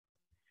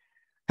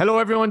Hello,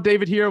 everyone.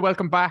 David here.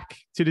 Welcome back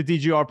to the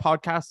DGR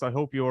podcast. I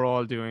hope you're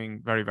all doing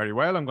very, very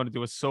well. I'm going to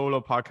do a solo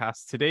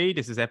podcast today.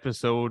 This is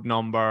episode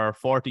number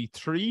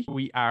 43.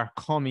 We are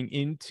coming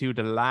into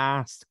the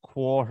last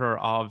quarter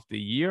of the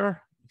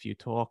year. If you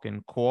talk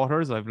in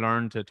quarters, I've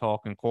learned to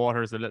talk in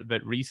quarters a little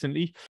bit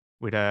recently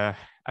with a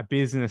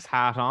business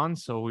hat on.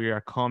 So we are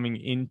coming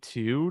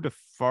into the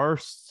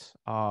 1st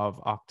of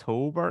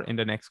October in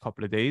the next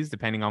couple of days,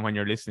 depending on when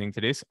you're listening to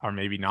this, or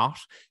maybe not,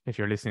 if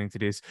you're listening to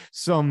this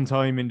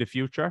sometime in the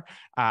future.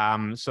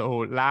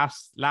 So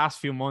last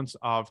few months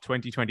of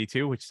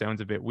 2022, which sounds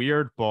a bit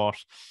weird, but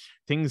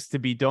things to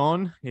be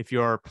done. If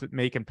you're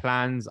making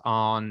plans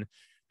on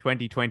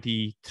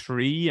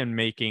 2023 and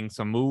making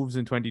some moves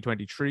in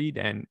 2023,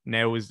 then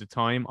now is the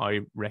time.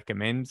 I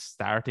recommend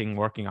starting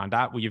working on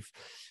that.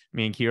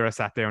 Me and Kira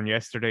sat down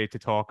yesterday to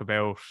talk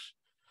about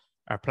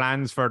our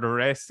plans for the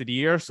rest of the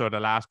year, so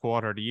the last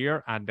quarter of the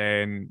year, and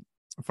then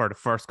for the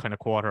first kind of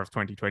quarter of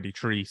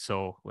 2023.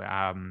 So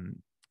I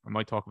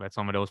might talk about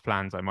some of those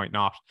plans, I might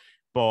not,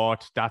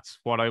 but that's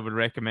what I would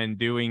recommend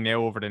doing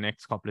now over the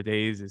next couple of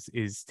days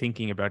is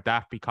thinking about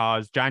that,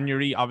 because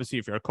January, obviously,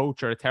 if you're a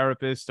coach or a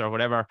therapist or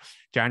whatever,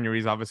 January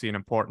is obviously an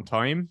important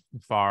time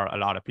for a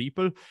lot of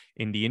people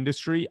in the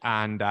industry,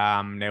 and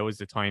now is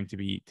the time to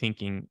be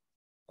thinking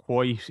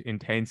quite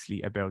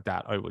intensely about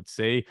that. I would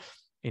say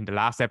in the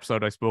last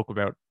episode I spoke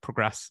about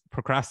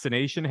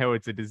procrastination, how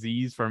it's a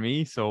disease for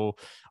me, so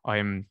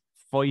I'm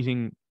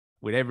fighting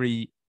with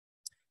every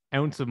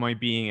ounce of my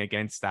being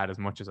against that as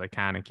much as I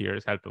can, and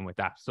Kira's helping with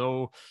that.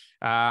 So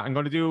I'm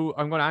going to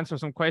answer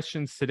some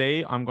questions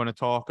today. I'm going to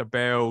talk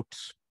about,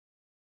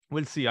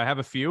 we'll see, I have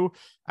a few.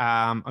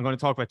 I'm going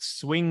to talk about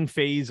swing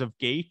phase of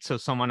gait. So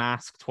someone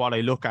asked what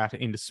I look at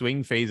in the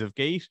swing phase of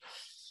gait.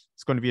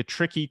 It's going to be a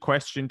tricky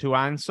question to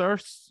answer.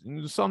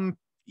 Some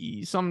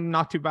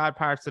not too bad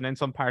parts, and then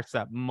some parts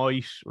that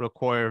might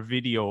require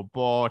video.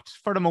 But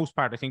for the most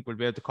part, I think we'll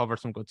be able to cover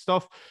some good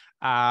stuff.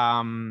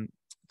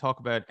 Talk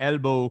about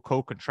elbow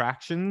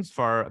co-contractions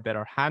for a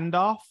better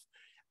handoff.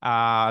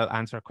 I'll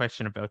answer a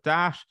question about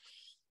that.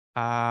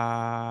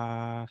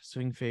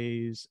 Swing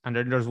phase. And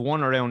then there's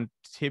one around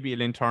tibial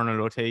internal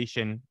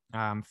rotation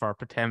for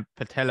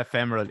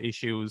patellofemoral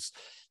issues.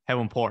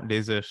 How important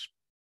is it?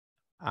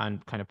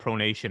 And kind of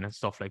pronation and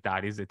stuff like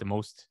that. Is it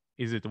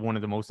one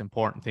of the most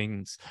important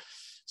things?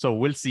 So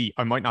we'll see.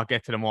 I might not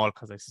get to them all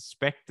because I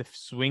suspect the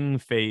swing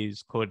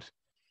phase could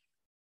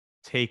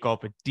take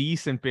up a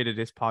decent bit of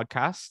this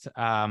podcast.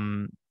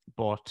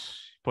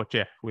 But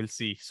yeah, we'll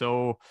see.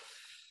 So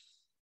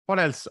what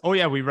else? Oh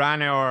yeah, we hit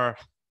our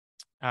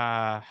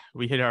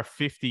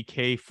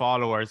 50K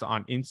followers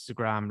on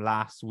Instagram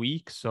last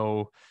week.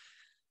 So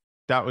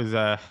that was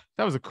a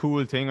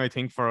cool thing, I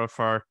think, for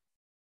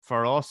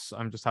us.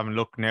 I'm just having a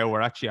look now.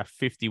 We're actually at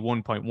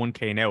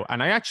 51.1K now.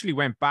 And I actually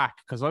went back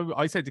because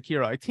I said to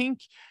Kira, I think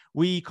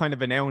we kind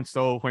of announced,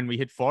 when we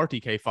hit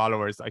 40K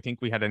followers, I think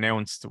we had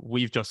announced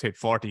we've just hit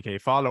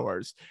 40K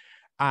followers.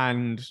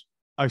 And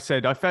I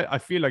said, I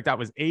feel like that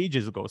was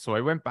ages ago. So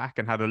I went back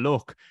and had a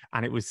look,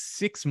 and it was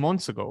 6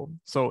 months ago.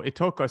 So it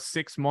took us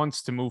 6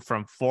 months to move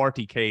from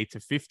 40K to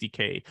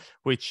 50K,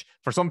 which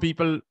for some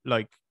people,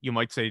 like, you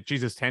might say,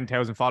 Jesus,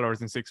 10,000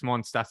 followers in 6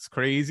 months, that's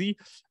crazy.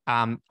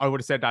 I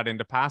would have said that in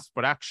the past,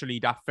 but actually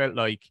that felt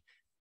like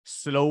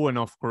slow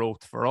enough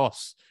growth for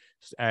us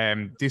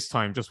this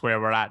time, just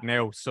where we're at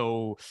now.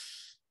 So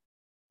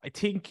I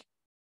think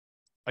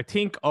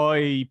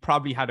I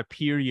probably had a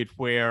period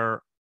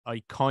where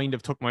I kind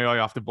of took my eye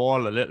off the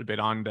ball a little bit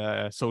on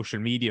the social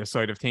media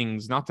side of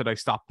things. Not that I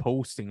stopped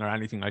posting or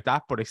anything like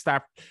that, but I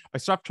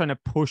stopped trying to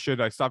push it.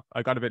 I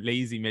got a bit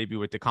lazy maybe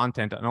with the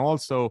content. And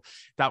also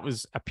that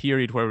was a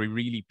period where we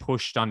really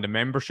pushed on the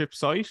membership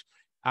side,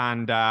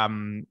 and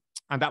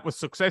that was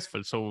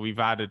successful. So we've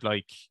added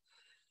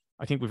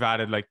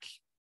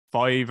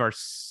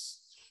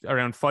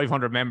around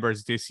 500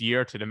 members this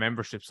year to the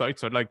membership site.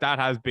 So like that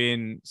has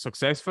been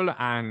successful,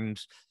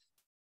 and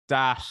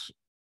that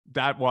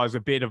was a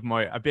bit of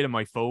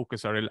my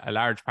focus, or a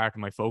large part of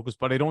my focus.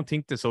 But I don't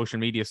think the social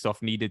media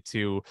stuff needed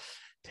to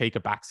take a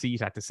back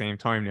seat at the same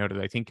time, now that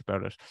I think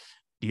about it.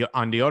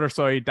 On the other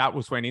side, that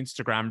was when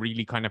Instagram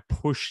really kind of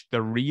pushed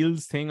the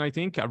Reels thing. I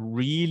think I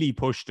really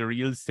pushed the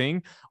Reels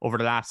thing over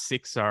the last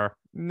 6 or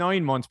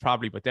 9 months,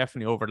 probably, but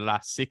definitely over the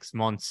last 6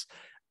 months.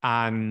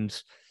 And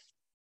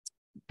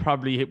I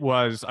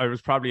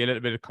was probably a little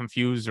bit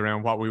confused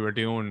around what we were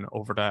doing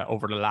over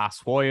the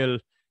last while.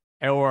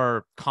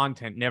 Our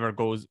content never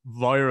goes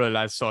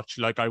viral as such.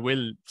 Like,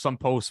 some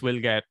posts will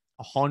get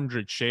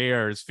 100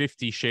 shares,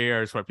 50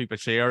 shares, where people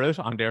share it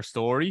on their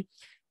story,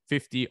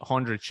 50,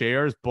 100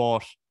 shares.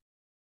 But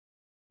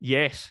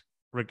yet,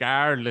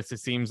 regardless, it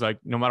seems like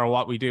no matter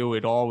what we do,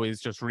 it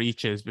always just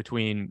reaches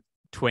between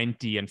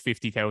 20 and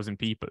 50,000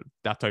 people,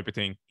 that type of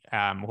thing.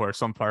 Where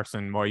some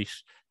person might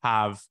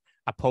have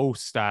a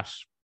post that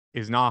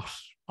is not,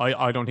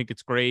 I don't think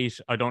it's great.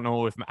 I don't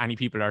know if any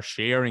people are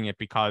sharing it,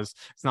 because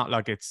it's not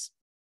like it's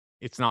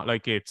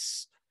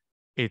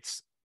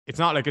it's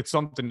not like it's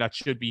something that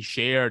should be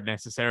shared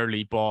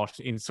necessarily, but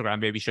Instagram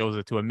maybe shows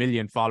it to 1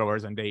 million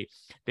followers and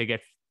they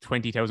get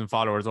 20,000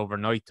 followers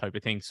overnight type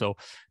of thing. So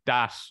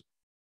that's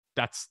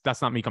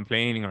not me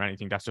complaining or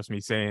anything. That's just me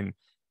saying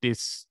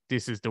this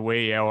is the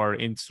way our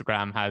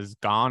Instagram has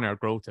gone, our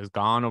growth has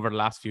gone over the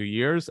last few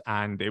years,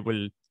 and it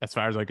will, as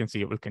far as I can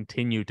see, it will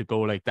continue to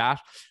go like that.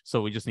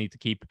 So we just need to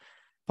keep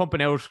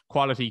pumping out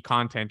quality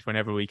content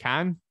whenever we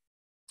can.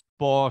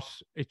 But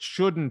it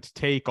shouldn't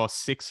take us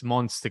 6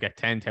 months to get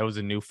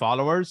 10,000 new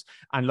followers.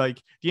 And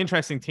like, the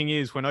interesting thing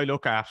is when I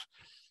look at,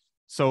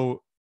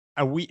 so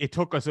it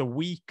took us a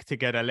week to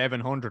get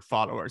 1,100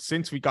 followers.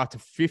 Since we got to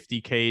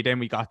 50K, then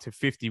we got to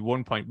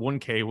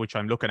 51.1K, which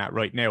I'm looking at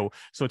right now.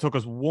 So it took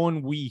us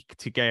 1 week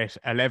to get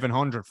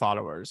 1,100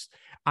 followers,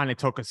 and it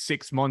took us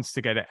 6 months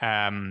to get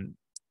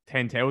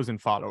 10,000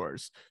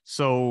 followers.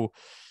 So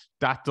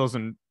that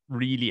doesn't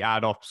really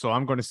add up. So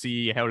I'm going to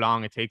see how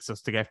long it takes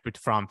us to get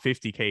from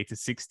 50K to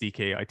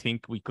 60K. I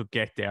think we could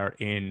get there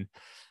in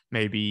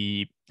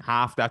maybe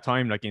half that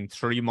time, like in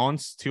 3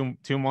 months, 2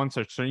 months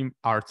or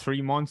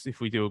 3 months, if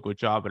we do a good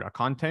job with our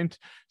content.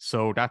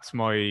 So that's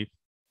my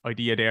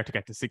idea there, to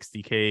get to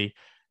 60K.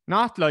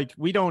 Not like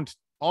we don't,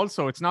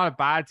 also, it's not a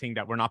bad thing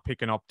that we're not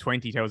picking up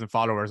 20,000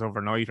 followers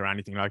overnight or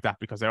anything like that,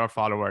 because our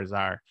followers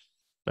are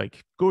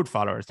like good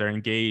followers. They're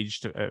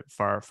engaged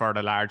for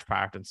the large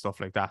part and stuff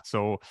like that.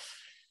 So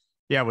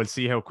yeah, we'll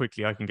see how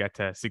quickly I can get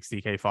to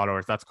 60K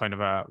followers. That's kind of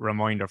a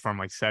reminder for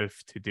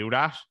myself to do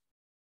that.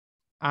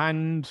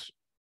 And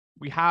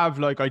we have,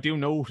 like, I do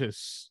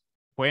notice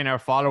when our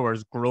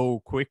followers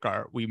grow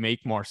quicker, we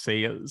make more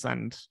sales.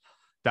 And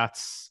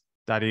there's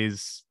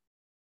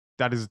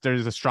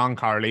a strong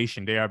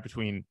correlation there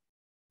between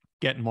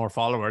getting more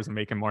followers and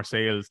making more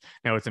sales.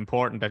 Now, it's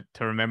important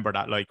to remember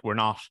that, like, we're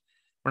not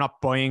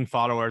buying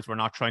followers. We're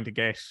not trying to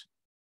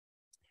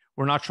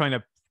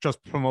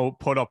just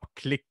put up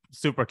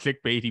super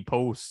clickbaity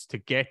posts to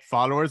get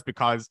followers,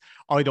 because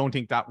I don't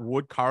think that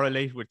would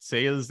correlate with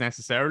sales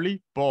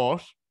necessarily.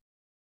 But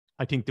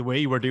I think the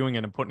way we're doing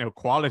it and putting out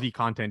quality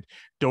content,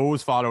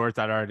 those followers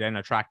that are then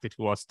attracted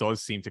to us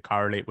does seem to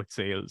correlate with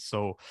sales.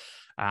 So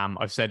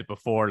I've said it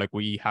before, like,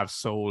 we have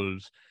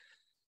sold,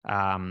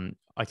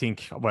 I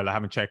think, well, I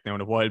haven't checked now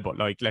in a while, but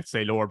like, let's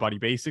say Lower Body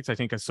Basics, I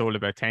think I sold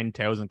about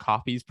 10,000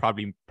 copies,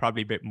 probably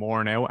a bit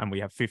more now, and we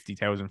have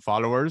 50,000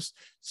 followers.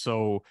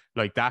 So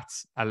like,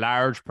 that's a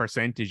large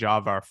percentage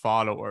of our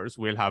followers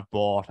will have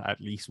bought at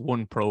least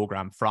one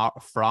program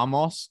from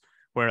us,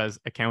 whereas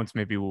accounts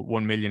maybe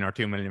 1 million or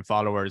 2 million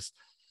followers,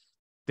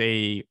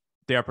 their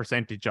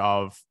percentage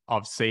of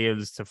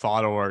sales to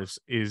followers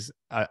is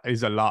a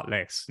lot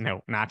less.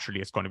 Now,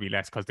 naturally, it's going to be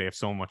less because they have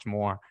so much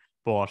more,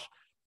 but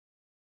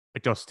I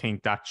just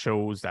think that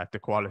shows that the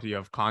quality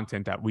of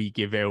content that we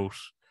give out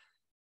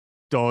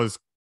does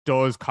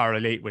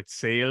correlate with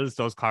sales,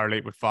 does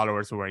correlate with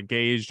followers who are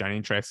engaged and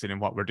interested in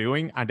what we're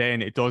doing. And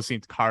then it does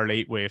seem to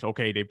correlate with,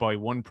 okay, they buy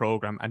one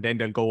program and then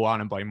they'll go on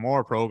and buy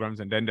more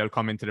programs, and then they'll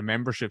come into the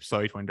membership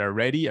site when they're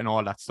ready and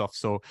all that stuff.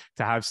 So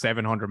to have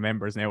 700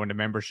 members now in the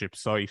membership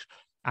site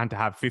and to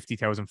have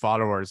 50,000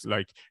 followers,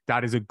 like,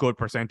 that is a good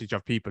percentage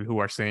of people who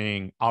are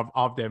saying,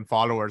 of them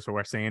followers who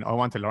are saying, I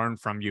want to learn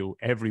from you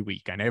every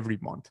week and every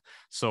month.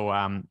 So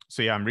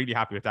yeah, I'm really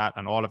happy with that.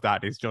 And all of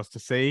that is just to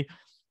say,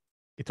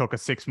 it took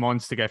us 6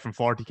 months to get from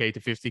 40K to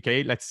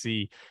 50K. Let's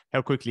see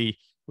how quickly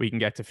we can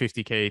get to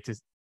 50K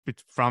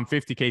from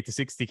 50K to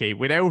 60K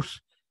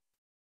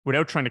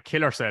without trying to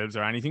kill ourselves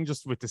or anything,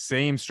 just with the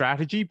same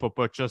strategy,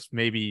 but just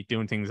maybe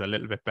doing things a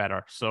little bit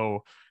better.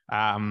 So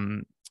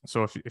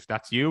if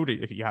that's you,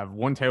 if you have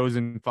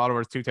 1,000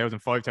 followers, 2,000,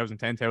 5,000,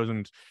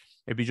 10,000,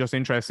 it'd be just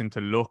interesting to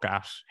look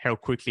at how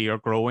quickly you're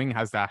growing.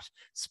 Has that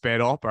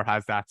sped up or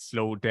has that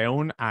slowed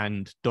down?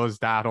 And does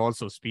that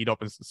also speed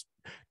up? And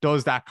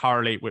does that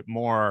correlate with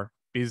more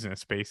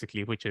business,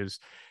 basically? Which is,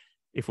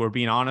 if we're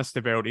being honest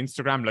about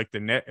Instagram, like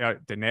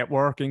the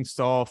networking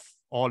stuff,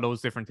 all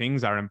those different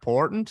things are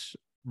important,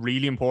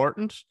 really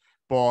important.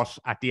 But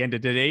at the end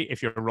of the day,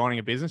 if you're running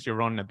a business, you're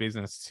running a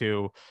business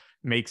to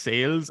make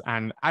sales.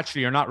 And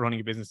actually, you're not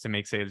running a business to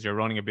make sales. You're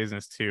running a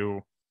business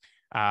to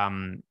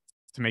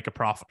make a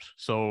profit.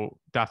 So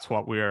that's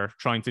what we're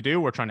trying to do.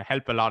 We're trying to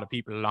help a lot of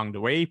people along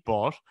the way,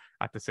 but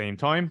at the same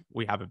time,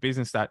 we have a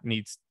business that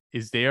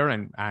is there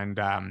and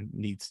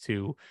needs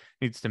to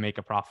make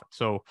a profit.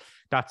 So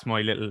that's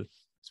my little,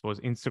 I suppose,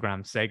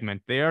 Instagram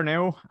segment there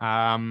now.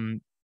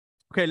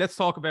 Okay, let's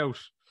talk about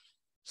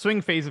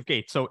swing phase of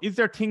gait. So is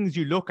there things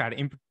you look at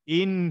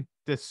in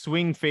the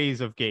swing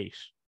phase of gait?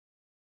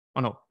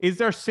 Oh no, is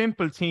there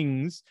simple /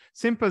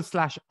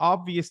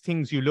 obvious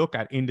things you look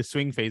at in the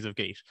swing phase of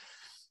gait?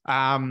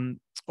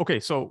 Okay,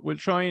 so we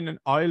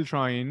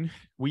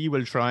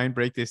will try and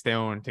break this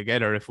down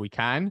together if we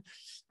can.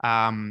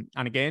 And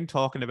again,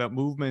 talking about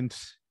movement,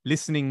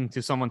 listening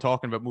to someone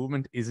talking about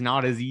movement is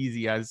not as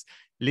easy as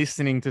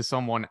listening to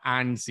someone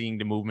and seeing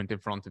the movement in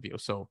front of you.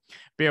 So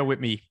bear with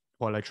me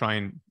while I try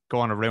and go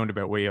on a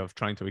roundabout way of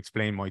trying to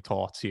explain my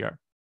thoughts here.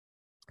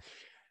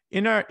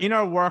 In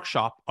our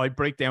workshop, I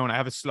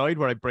have a slide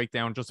where I break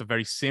down just a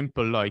very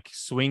simple like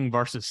swing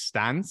versus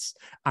stance.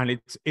 And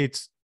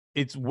it's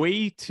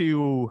way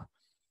too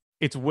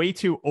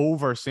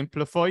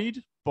oversimplified,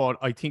 but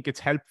I think it's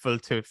helpful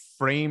to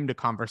frame the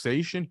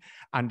conversation.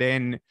 And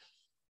then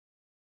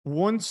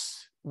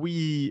once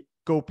we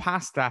go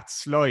past that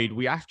slide,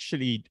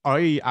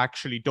 I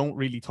actually don't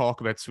really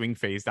talk about swing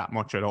phase that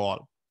much at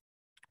all.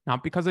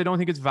 Not because I don't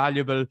think it's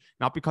valuable,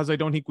 not because I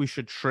don't think we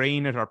should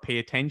train it or pay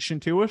attention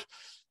to it,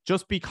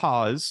 just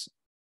because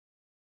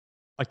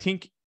I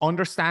think to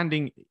understand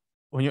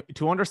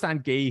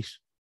gait,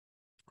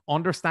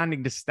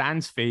 understanding the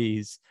stance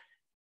phase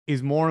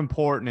is more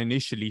important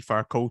initially for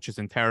our coaches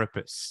and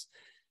therapists,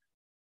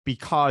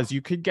 because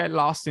you could get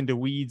lost in the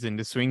weeds in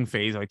the swing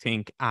phase, I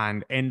think,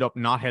 and end up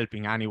not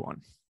helping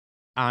anyone.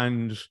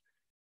 And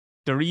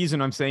the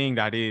reason I'm saying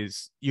that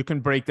is you can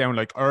break down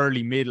like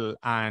early, middle,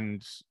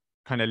 and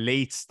kind of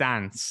late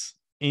stance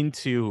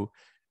into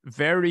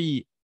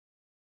very,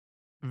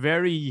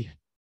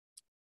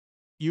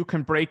 you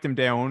can break them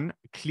down,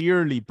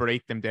 clearly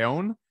break them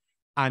down,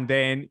 and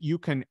then you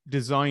can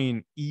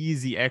design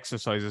easy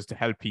exercises to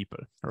help people,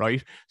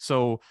 right?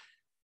 So,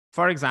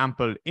 for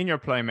example, in your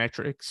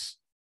plyometrics,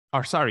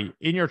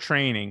 in your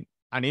training,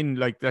 and in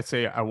like, let's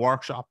say a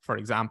workshop, for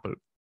example,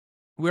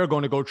 we're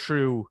going to go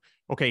through,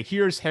 okay,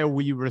 here's how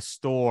we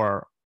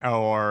restore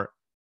our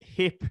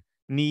hip,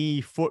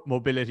 knee, foot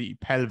mobility,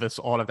 pelvis,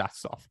 all of that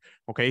stuff.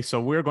 Okay, so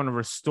we're going to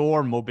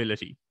restore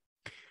mobility.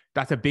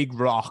 That's a big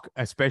rock,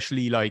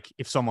 especially like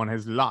if someone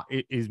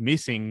is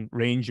missing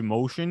range of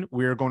motion.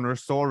 We're going to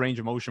restore range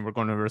of motion. We're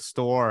going to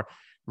restore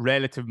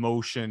relative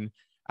motion,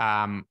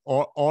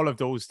 all of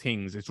those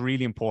things. It's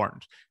really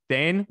important.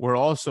 Then we're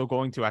also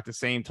going to, at the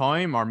same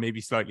time, or maybe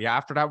slightly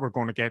after that, we're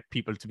going to get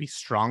people to be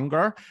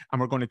stronger,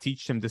 and we're going to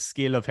teach them the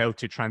skill of how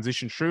to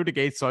transition through the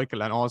gait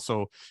cycle, and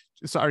also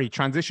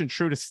transition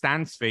through the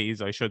stance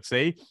phase, I should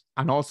say,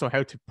 and also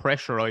how to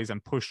pressurize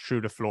and push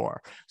through the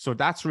floor. So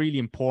that's really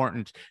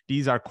important.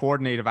 These are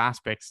coordinative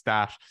aspects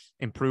that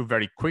improve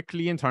very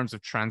quickly in terms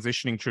of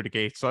transitioning through the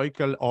gait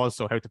cycle.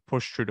 Also how to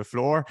push through the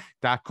floor.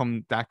 That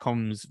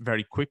comes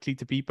very quickly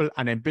to people.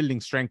 And then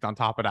building strength on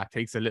top of that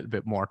takes a little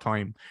bit more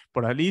time.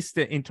 But at least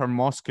the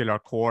intermuscular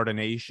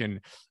coordination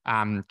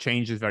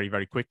changes very,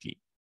 very quickly.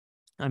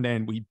 And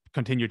then we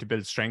continue to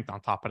build strength on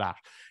top of that.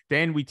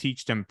 Then we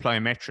teach them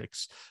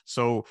plyometrics.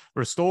 So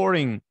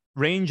restoring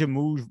range of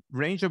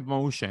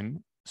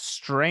motion,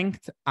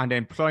 strength, and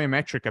then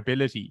plyometric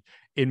ability,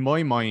 in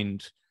my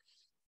mind,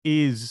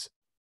 is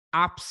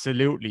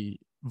absolutely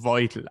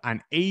vital.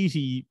 And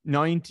 80,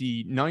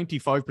 90,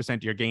 95%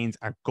 of your gains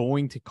are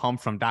going to come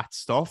from that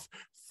stuff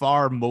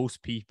for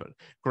most people.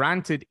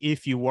 Granted,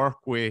 if you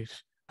work with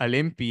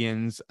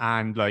Olympians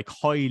and like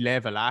high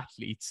level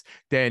athletes,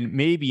 then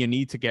maybe you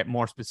need to get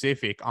more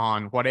specific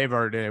on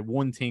whatever the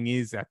one thing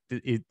is that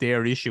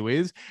their issue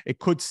is. It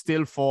could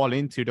still fall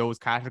into those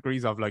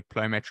categories of like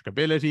plyometric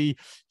ability,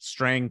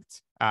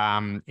 strength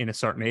in a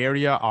certain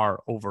area,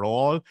 or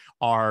overall,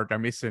 or they're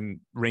missing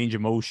range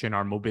of motion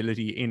or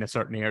mobility in a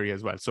certain area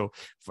as well. So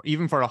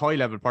even for a high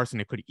level person,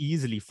 it could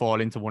easily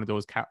fall into one of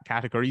those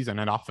categories, and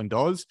it often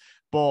does.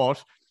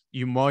 But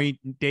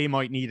they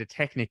might need a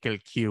technical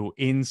cue.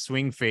 In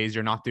swing phase,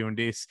 you're not doing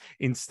this.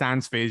 In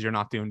stance phase, you're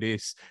not doing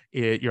this.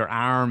 Your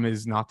arm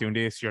is not doing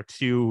this. You're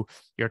too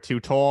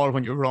tall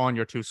when you run.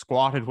 You're too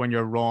squatted when you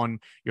run.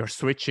 You're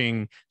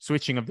switching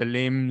of the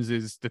limbs,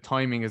 the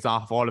timing is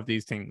off. All of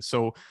these things.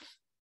 So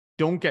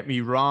don't get me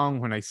wrong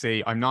when I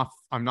say I'm not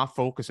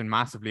focusing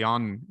massively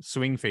on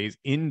swing phase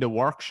in the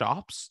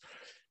workshops.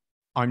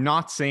 I'm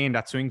not saying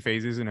that swing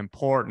phase isn't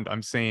important.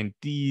 I'm saying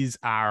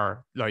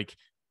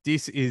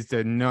this is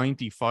the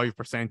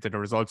 95% of the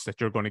results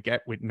that you're going to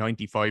get with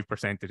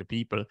 95% of the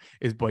people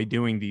is by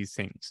doing these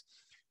things.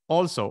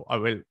 Also, I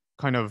will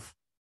kind of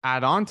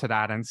add on to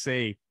that and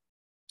say,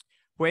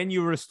 when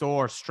you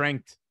restore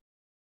strength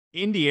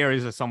in the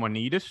areas that someone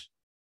needed,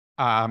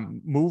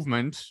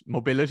 movement,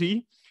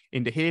 mobility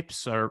in the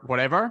hips or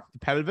whatever, the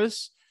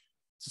pelvis,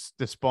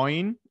 the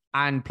spine,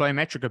 and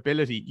plyometric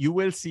ability, you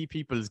will see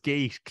people's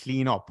gait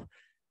clean up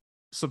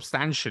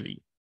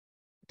substantially.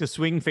 The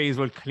swing phase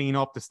will clean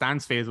up, the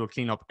stance phase will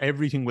clean up,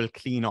 everything will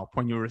clean up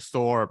when you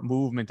restore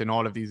movement in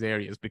all of these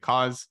areas,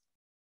 because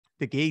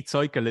the gait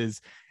cycle is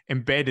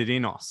embedded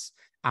in us,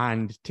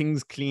 and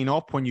things clean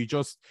up when you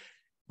just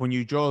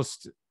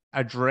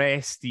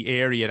address the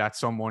area that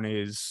someone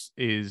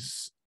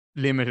is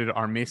limited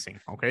or missing.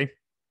 Okay,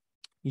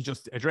 you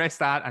just address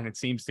that and it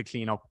seems to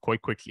clean up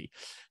quite quickly.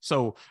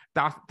 So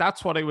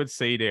that's what I would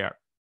say there.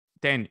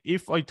 Then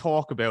if I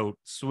talk about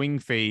swing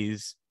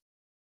phase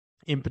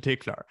in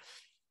particular,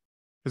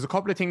 there's a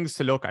couple of things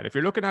to look at. If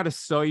you're looking at a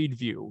side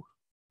view,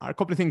 a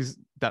couple of things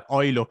that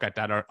I look at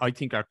that I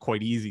think are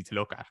quite easy to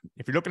look at.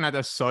 If you're looking at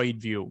a side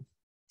view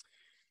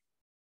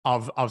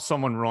of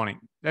someone running,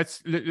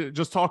 let's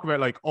just talk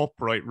about like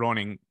upright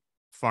running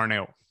for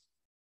now.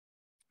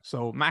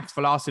 So max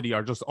velocity,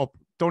 or just up,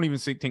 don't even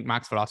think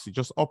max velocity,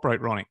 just upright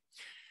running.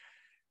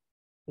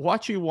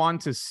 What you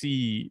want to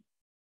see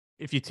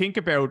if you think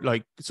about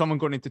like someone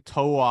going into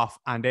toe off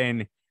and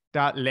then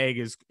that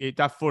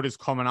foot is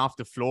coming off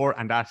the floor,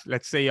 and that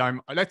let's say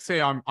I'm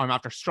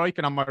after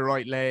striking on my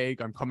right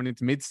leg, I'm coming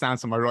into mid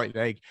stance on my right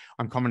leg,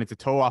 I'm coming into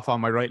toe off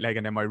on my right leg,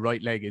 and then my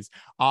right leg is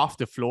off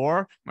the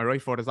floor, my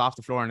right foot is off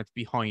the floor and it's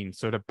behind,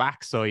 so the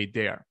backside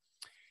there.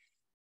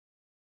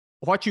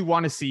 What you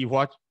want to see,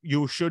 what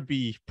you should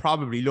be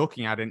probably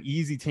looking at, an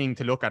easy thing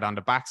to look at on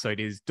the backside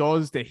is,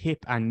 does the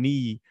hip and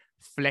knee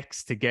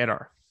flex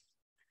together?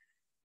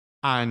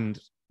 And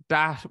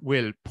that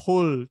will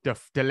pull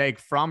the leg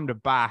from the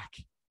back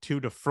to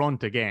the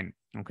front again.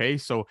 Okay,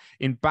 so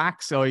in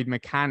backside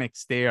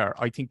mechanics there,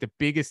 I think the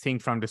biggest thing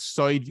from the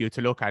side view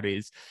to look at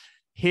is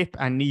hip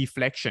and knee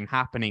flexion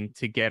happening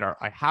together.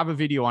 I have a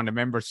video on the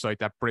members site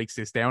that breaks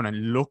this down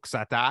and looks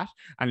at that,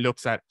 and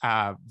looks at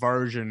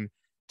version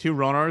 2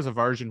 runners, a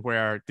version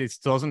where this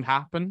doesn't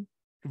happen,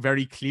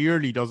 very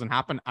clearly doesn't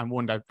happen, and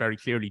one that very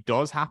clearly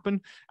does happen.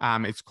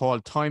 It's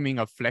called timing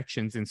of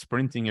flexions in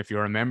sprinting. If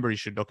you're a member, you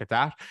should look at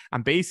that.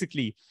 And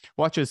basically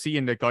what you'll see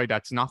in the guy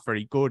that's not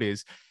very good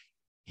is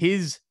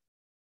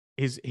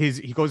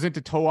he goes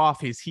into toe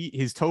off,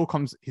 his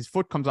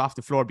foot comes off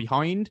the floor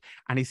behind,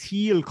 and his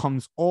heel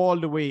comes all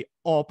the way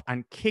up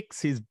and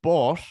kicks his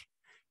butt,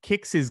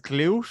 kicks his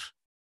glute,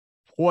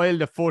 while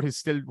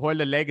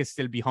the leg is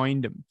still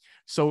behind him.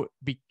 So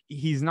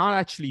he doesn't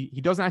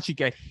actually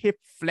get hip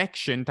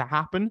flexion to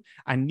happen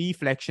and knee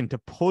flexion to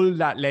pull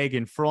that leg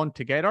in front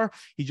together.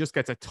 He just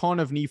gets a ton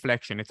of knee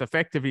flexion. It's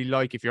effectively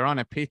like if you're on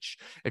a pitch,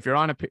 if you're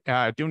on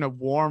doing a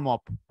warm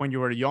up when you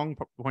were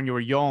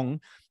young,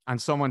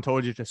 and someone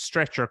told you to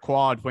stretch your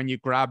quad when you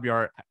grab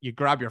your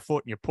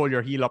foot and you pull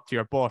your heel up to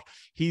your butt.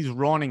 He's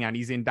running and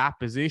he's in that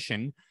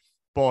position,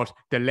 but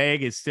the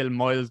leg is still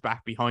miles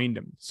back behind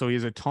him. So he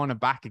has a ton of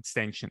back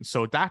extension.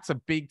 So that's a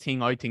big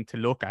thing I think to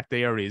look at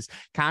there is,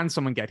 can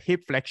someone get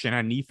hip flexion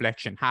and knee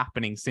flexion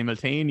happening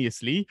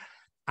simultaneously?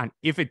 And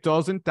if it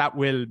doesn't, that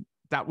will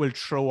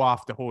throw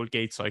off the whole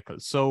gait cycle.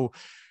 So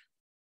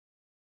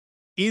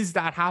is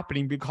that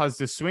happening because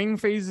the swing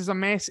phase is a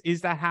mess?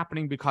 Is that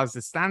happening because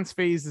the stance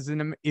phase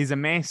is a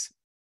mess?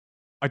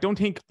 I don't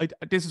think,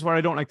 this is where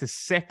I don't like to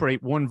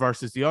separate one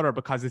versus the other,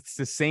 because it's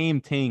the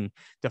same thing.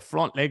 The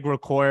front leg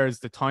requires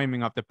the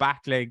timing of the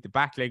back leg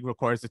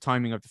requires the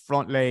timing of the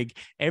front leg.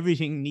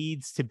 Everything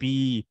needs to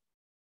be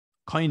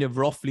kind of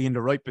roughly in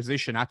the right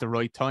position at the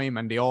right time,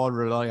 and they all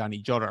rely on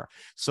each other.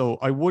 So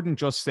I wouldn't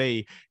just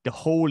say the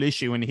whole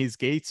issue in his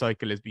gait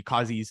cycle is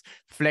because he's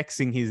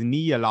flexing his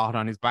knee a lot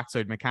on his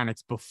backside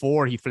mechanics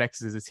before he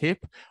flexes his hip,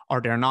 or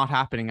they're not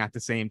happening at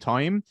the same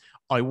time.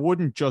 I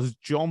wouldn't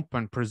just jump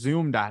and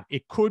presume that.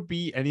 It could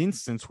be an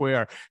instance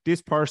where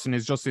this person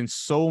is just in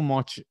so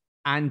much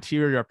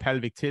anterior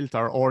pelvic tilt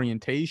or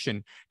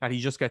orientation that he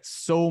just gets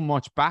so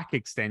much back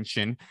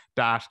extension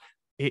that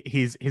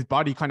his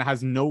body kind of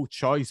has no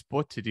choice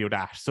but to do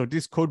that. So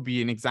this could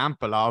be an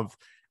example of,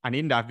 and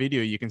in that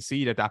video, you can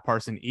see that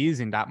person is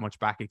in that much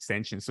back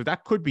extension. So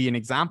that could be an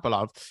example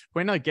of,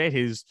 when I get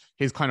his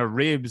kind of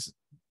ribs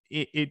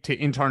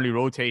to internally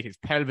rotate, his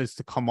pelvis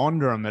to come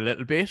under him a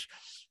little bit,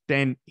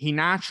 then he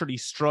naturally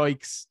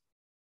strikes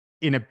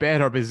in a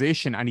better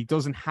position, and he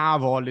doesn't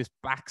have all this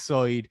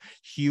backside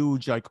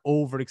huge like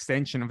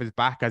overextension of his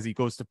back as he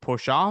goes to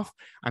push off.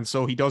 And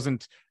so he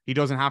doesn't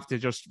have to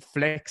just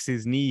flex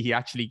his knee. He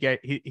actually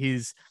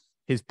his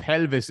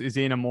pelvis is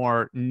in a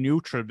more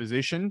neutral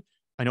position.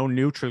 I know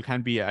neutral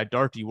can be a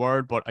dirty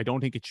word, but I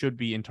don't think it should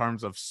be in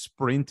terms of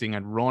sprinting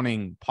and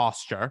running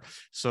posture.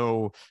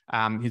 So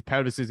his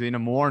pelvis is in a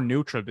more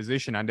neutral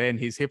position, and then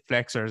his hip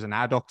flexors and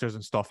adductors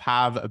and stuff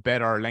have a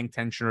better length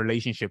tension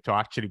relationship to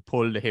actually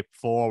pull the hip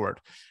forward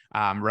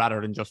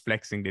rather than just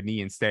flexing the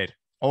knee instead.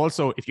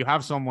 Also, if you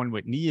have someone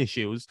with knee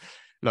issues,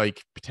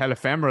 like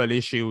patellofemoral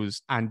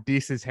issues, and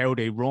this is how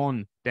they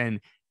run, then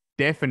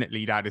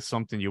definitely that is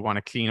something you want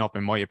to clean up,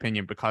 in my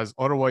opinion, because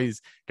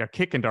otherwise they're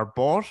kicking their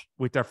butt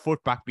with their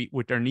foot back,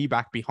 with their knee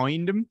back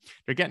behind them.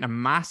 They're getting a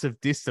massive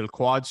distal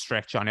quad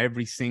stretch on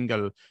every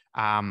single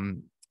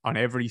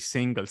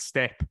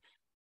step,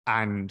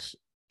 and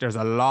there's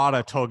a lot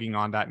of tugging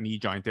on that knee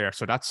joint there.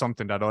 So that's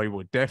something that I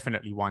would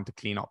definitely want to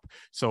clean up.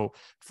 So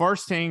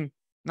first thing,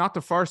 not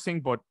the first thing,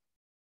 but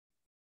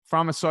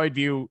from a side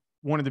view,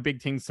 one of the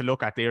big things to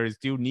look at there is,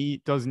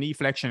 does knee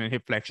flexion and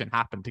hip flexion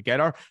happen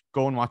together?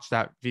 Go and watch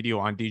that video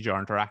on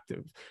DGR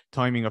Interactive,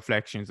 timing of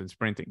flexions and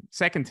sprinting.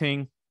 Second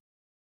thing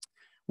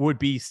would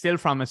be, still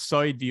from a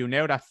side view,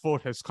 now that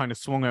foot has kind of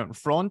swung out in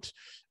front,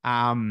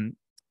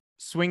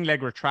 swing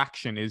leg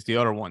retraction is the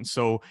other one.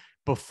 So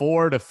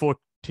before the foot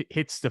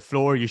hits the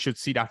floor, you should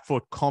see that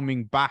foot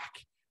coming back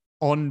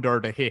under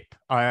the hip.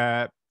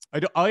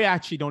 I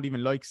actually don't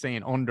even like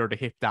saying under the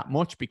hip that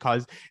much,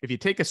 because if you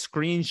take a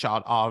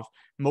screenshot of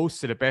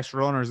most of the best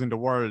runners in the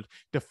world,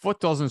 the foot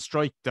doesn't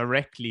strike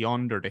directly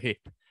under the hip.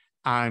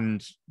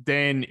 And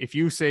then if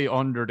you say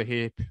under the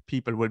hip,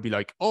 people will be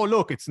like, oh,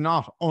 look, it's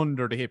not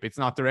under the hip. It's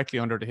not directly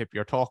under the hip.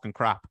 You're talking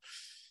crap.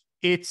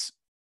 It's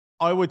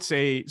I would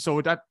say, so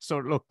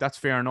look, that's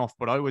fair enough,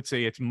 but I would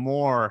say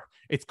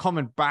it's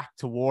coming back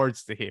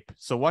towards the hip.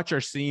 So what you're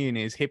seeing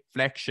is hip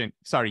extension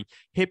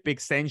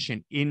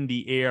in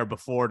the air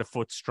before the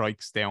foot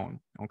strikes down.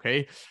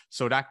 Okay.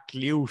 So that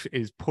glute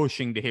is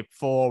pushing the hip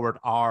forward,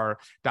 or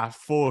that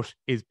foot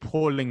is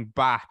pulling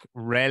back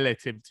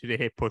relative to the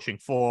hip pushing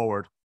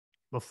forward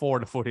before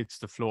the foot hits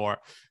the floor.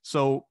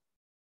 So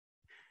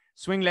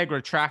swing leg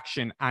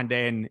retraction, and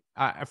then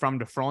from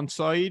the front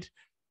side,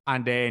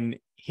 and then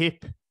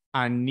hip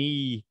and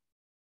knee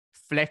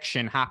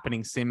flexion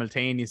happening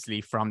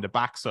simultaneously from the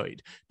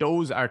backside.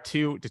 Those are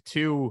the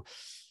two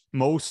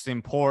most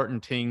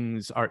important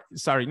things, or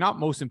sorry, not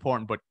most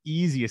important, but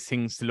easiest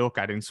things to look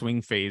at in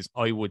swing phase,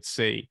 I would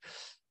say,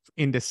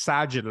 in the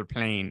sagittal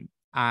plane.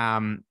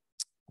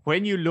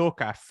 When you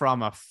look at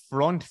from a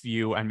front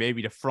view and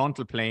maybe the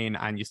frontal plane,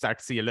 and you start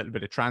to see a little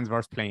bit of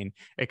transverse plane,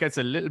 it gets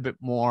a little bit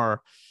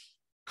more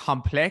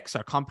complex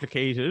or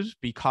complicated,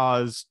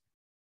 because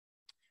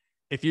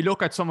if you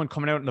look at someone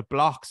coming out in the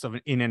blocks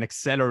in an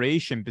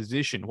acceleration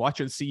position, what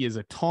you'll see is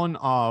a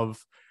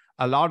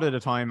lot of the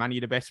time, any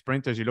of the best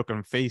sprinters, you look at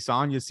them face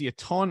on, you'll see a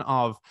ton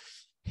of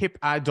hip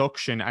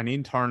adduction and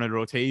internal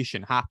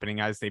rotation happening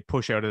as they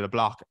push out of the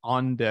block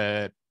on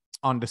the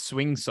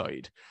swing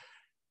side.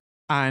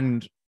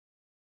 And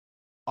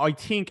I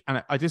think,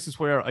 and this is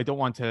where I don't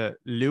want to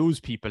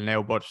lose people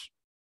now, but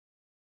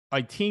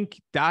I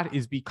think that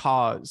is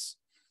because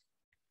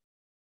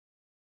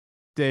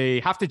they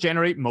have to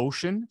generate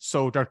motion.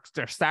 So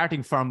they're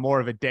starting from more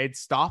of a dead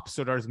stop.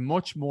 So there's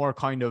much more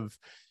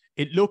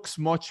it looks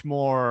much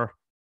more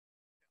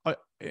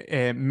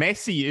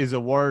messy is a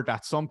word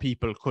that some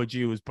people could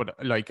use, but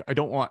like,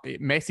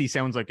 messy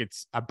sounds like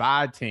it's a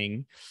bad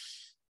thing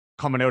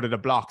coming out of the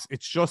blocks.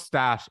 It's just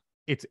that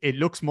it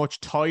looks much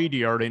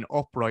tidier in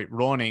upright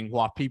running.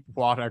 What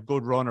a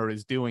good runner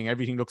is doing,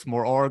 everything looks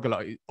more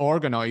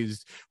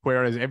organized,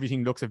 whereas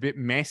everything looks a bit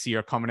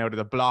messier coming out of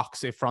the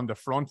blocks, if from the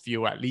front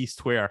view at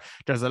least, where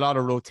there's a lot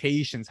of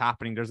rotations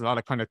happening, there's a lot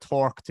of kind of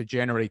torque to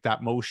generate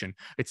that motion.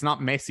 It's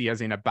not messy as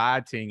in a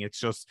bad thing, it's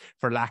just,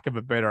 for lack of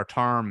a better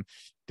term,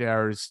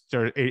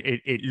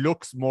 it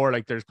looks more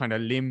like there's kind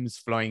of limbs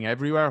flying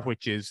everywhere,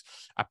 which is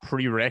a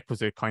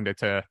prerequisite kind of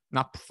to,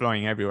 not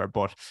flying everywhere,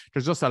 but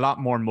there's just a lot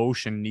more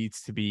motion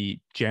needs to be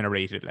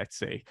generated, let's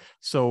say.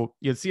 So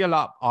you'll see a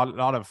lot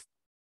of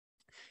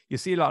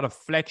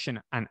flexion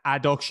and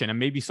adduction, and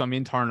maybe some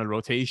internal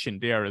rotation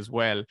there as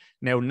well.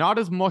 Now, not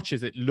as much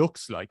as it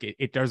looks like.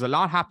 There's a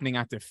lot happening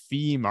at the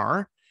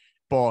femur,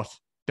 but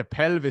the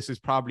pelvis is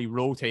probably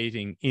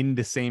rotating in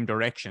the same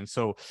direction.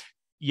 So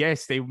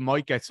yes, they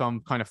might get some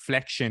kind of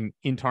flexion,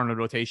 internal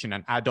rotation,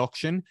 and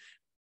adduction.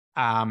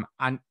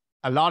 And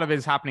a lot of it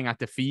is happening at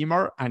the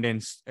femur, and then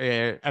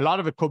a lot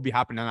of it could be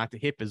happening at the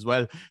hip as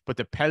well, but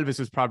the pelvis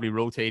is probably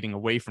rotating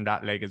away from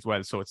that leg as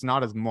well. So it's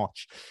not as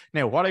much.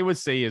 Now, what I would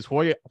say is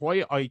why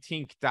I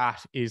think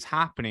that is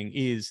happening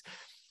is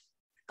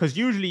because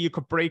usually you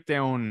could break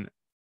down,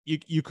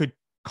 you could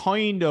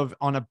kind of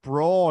on a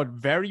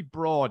very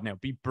broad, now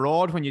be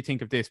broad when you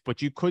think of this,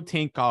 but you could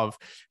think of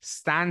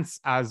stance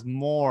as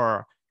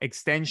more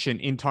extension,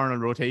 internal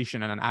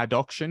rotation, and an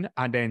adduction,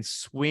 and then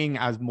swing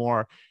as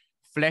more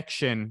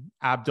flexion,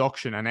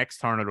 abduction, and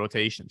external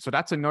rotation. So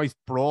that's a nice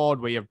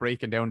broad way of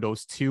breaking down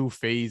those two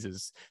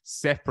phases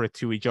separate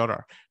to each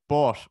other.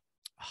 But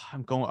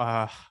I'm going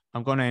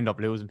to end up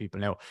losing people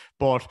now.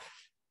 But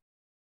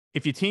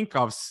if you think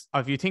of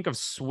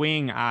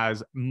swing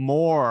as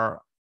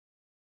more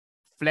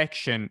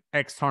flexion,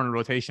 external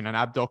rotation, and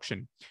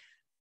abduction,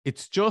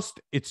 it's just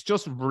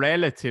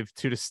relative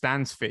to the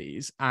stance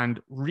phase. And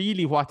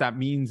really what that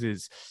means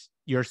is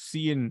you're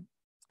seeing,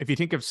 if you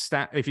think of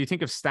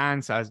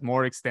stance as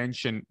more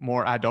extension,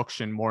 more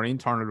adduction, more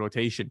internal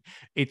rotation,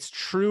 it's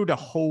through the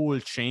whole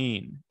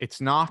chain. It's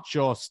not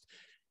just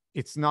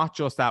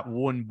that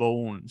one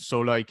bone. So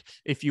like,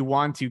 if you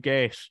want to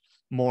get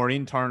more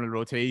internal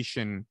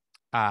rotation,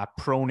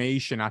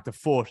 pronation at the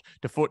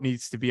foot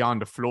needs to be on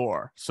the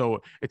floor.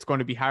 So it's going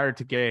to be hard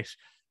to get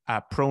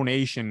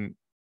pronation.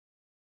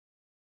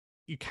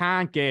 You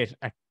can't get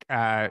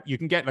you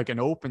can get like an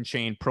open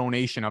chain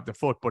pronation of the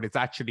foot, but it's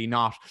actually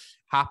not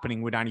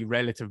happening with any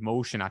relative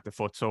motion at the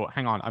foot. So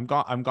hang on, I'm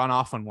gone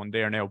off on one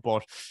there now,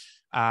 but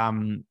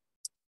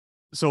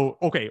so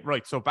okay,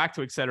 right. So back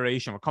to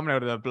acceleration. We're coming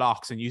out of the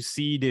blocks, and you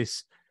see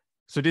this.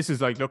 So this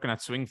is like looking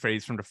at swing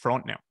phase from the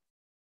front now.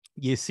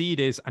 You see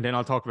this, and then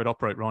I'll talk about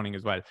upright running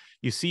as well.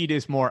 You see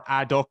this more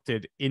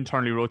adducted,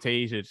 internally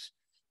rotated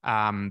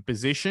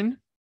position.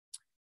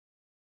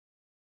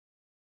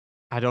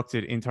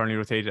 Adducted, internally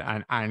rotated,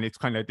 and it's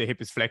kind of, the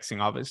hip is flexing,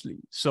 obviously.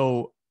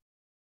 So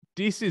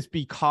this is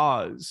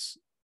because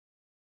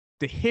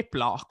the hip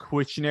lock,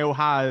 which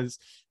is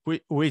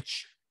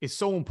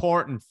so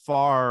important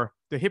for,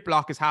 the hip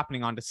lock is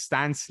happening on the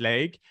stance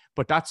leg,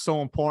 but that's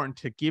so important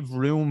to give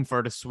room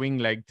for the swing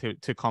leg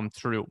to come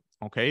through.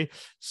 Okay,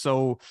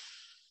 so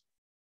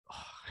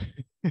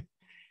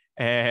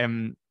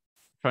trying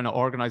to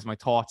organize my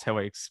thoughts how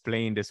I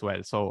explain this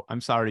well. So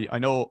I'm sorry. I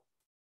know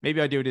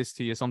Maybe I do this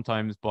to you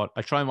sometimes, but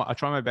I try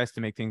my best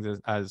to make things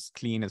as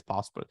clean as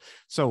possible.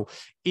 So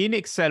in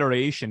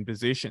acceleration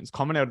positions,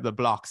 coming out of the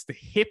blocks, the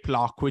hip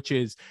lock, which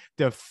is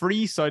the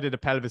free side of the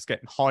pelvis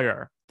getting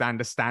higher than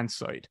the stance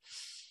side,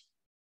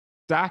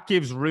 that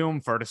gives room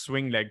for the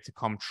swing leg to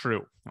come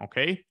through.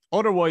 Okay.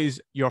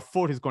 Otherwise, your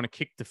foot is going to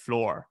kick the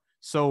floor.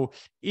 So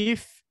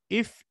if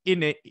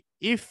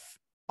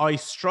I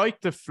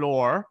strike the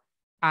floor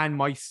and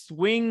my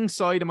swing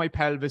side of my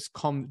pelvis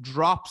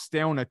drops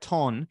down a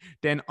ton,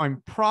 then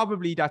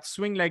that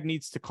swing leg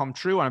needs to come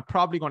through, and I'm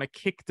probably going to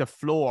kick the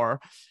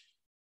floor,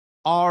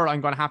 or I'm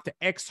going to have to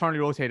externally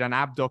rotate and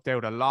abduct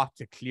out a lot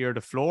to clear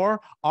the floor,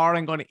 or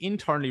I'm going to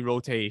internally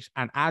rotate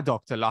and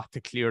adduct a lot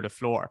to clear the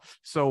floor.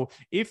 So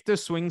if the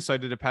swing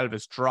side of the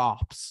pelvis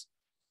drops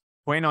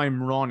when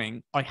I'm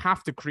running, I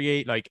have to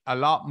create like a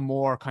lot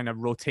more kind of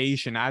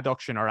rotation,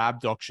 adduction or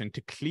abduction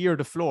to clear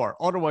the floor.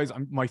 Otherwise,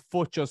 my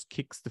foot just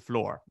kicks the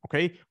floor,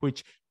 okay?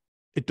 Which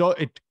it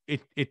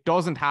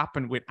doesn't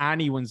happen with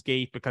anyone's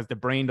gait, because the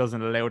brain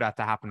doesn't allow that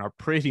to happen, or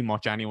pretty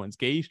much anyone's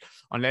gait,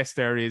 unless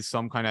there is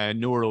some kind of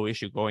neuro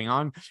issue going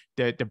on.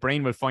 The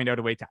brain will find out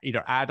a way to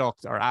either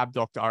adduct or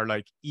abduct or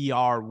like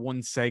ER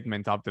one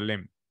segment of the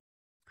limb.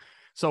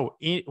 So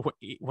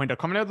when they're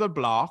coming out of the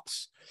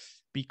blocks,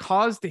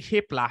 because the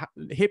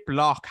hip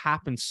lock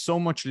happens so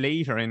much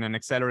later in an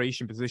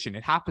acceleration position,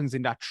 it happens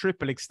in that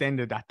triple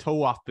extended, that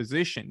toe off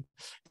position,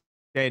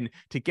 then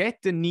to get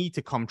the knee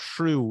to come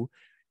through,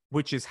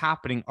 which is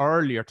happening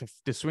earlier, to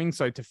the swing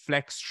side to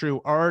flex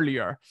through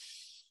earlier,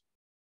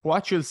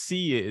 what you'll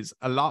see is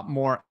a lot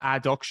more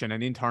adduction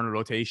and internal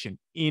rotation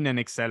in an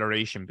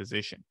acceleration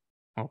position,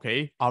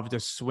 okay, of the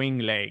swing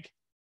leg.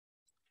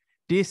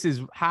 This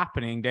is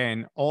happening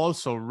then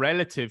also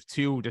relative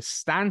to the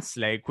stance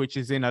leg, which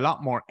is in a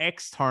lot more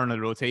external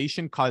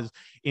rotation, because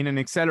in an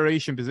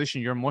acceleration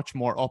position, you're much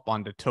more up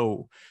on the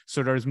toe.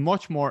 So there's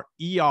much more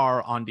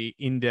ER on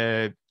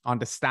the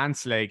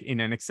stance leg in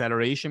an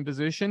acceleration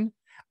position.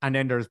 And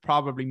then there's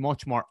probably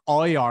much more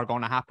IR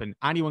going to happen.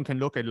 Anyone can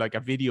look at like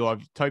a video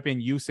of, type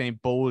in Usain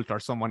Bolt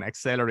or someone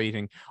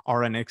accelerating,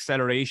 or an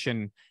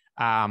acceleration.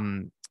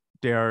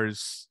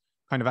 There's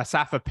kind of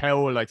Asafa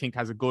Powell, I think,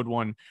 has a good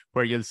one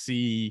where you'll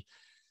see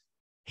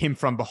him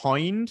from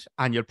behind,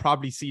 and you'll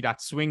probably see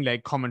that swing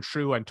leg coming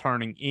through and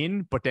turning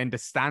in, but then the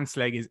stance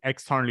leg is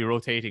externally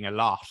rotating a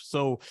lot.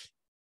 So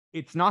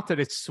it's not that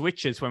it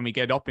switches when we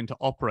get up into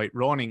upright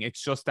running.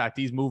 It's just that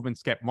these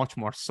movements get much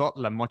more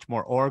subtle and much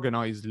more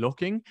organized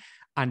looking.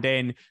 And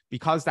then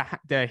because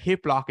the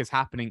hip lock is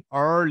happening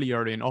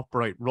earlier in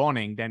upright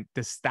running, then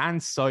the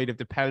stance side of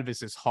the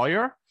pelvis is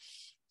higher.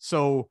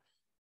 So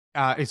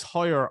it's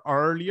higher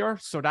earlier.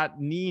 So that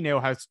knee now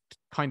has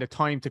kind of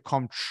time to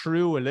come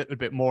through a little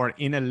bit more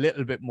in a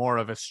little bit more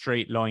of a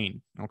straight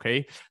line.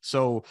 Okay.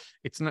 So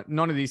it's not,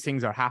 none of these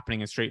things are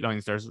happening in straight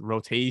lines. There's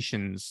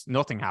rotations.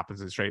 Nothing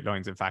happens in straight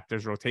lines. In fact,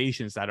 there's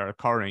rotations that are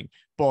occurring,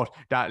 but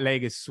that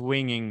leg is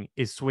swinging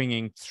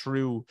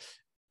through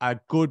a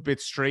good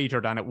bit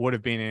straighter than it would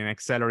have been in an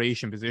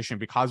acceleration position,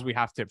 because we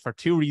have to, for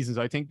two reasons,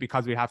 I think,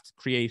 because we have to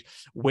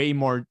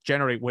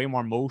generate way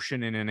more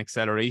motion in an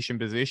acceleration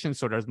position.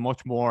 So there's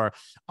much more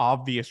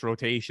obvious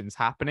rotations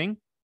happening.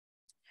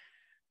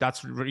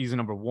 That's reason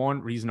number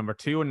one. Reason number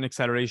two, in an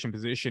acceleration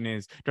position,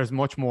 is there's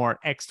much more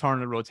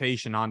external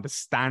rotation on the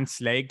stance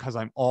leg, because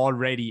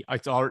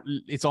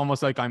it's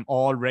almost like I'm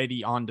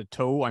already on the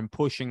toe. I'm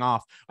pushing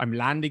off. I'm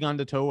landing on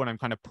the toe, and I'm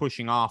kind of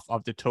pushing off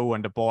of the toe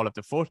and the ball of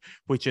the foot,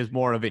 which is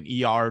more of an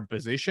ER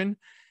position.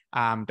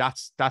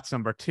 That's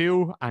number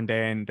two. And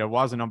then there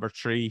was a number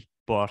three,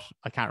 but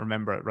I can't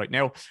remember it right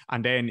now.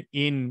 And then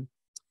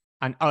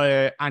and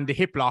the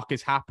hip lock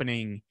is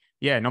happening.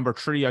 Yeah, number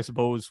three, I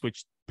suppose,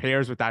 which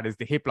pairs with that, is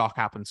the hip lock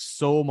happens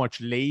so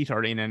much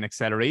later in an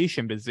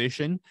acceleration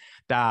position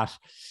that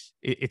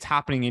it's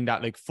happening in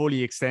that like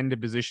fully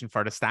extended position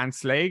for the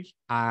stance leg.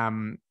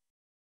 And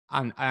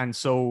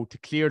so to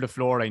clear the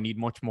floor, I need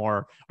much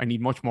more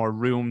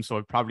room. So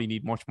I probably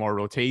need much more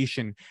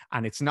rotation,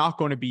 and it's not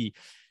going to be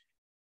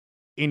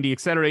in the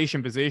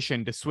acceleration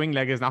position. The swing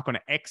leg is not going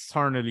to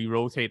externally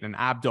rotate and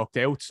abduct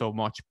out so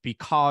much,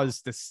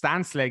 because the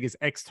stance leg is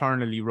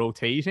externally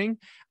rotating,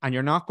 and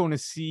you're not going to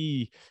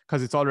see,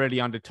 because it's already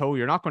on the toe,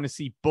 you're not going to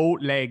see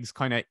both legs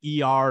kind of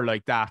ER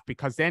like that,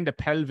 because then the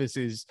pelvis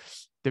is,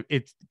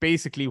 it's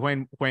basically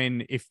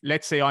if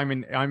let's say I'm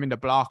in the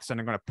blocks and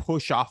I'm going to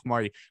push off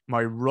my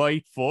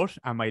right foot,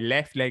 and my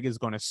left leg is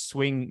going to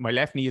swing, my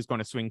left knee is going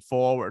to swing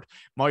forward.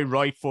 My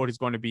right foot is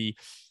going to be,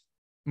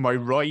 my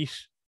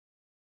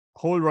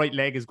whole right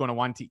leg is going to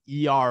want to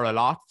ER a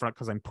lot,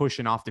 because I'm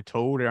pushing off the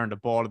toe there and the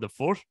ball of the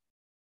foot.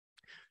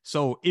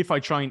 So if I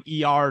try and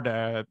ER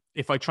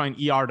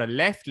the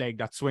left leg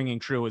that's swinging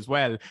through as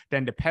well,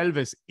 then the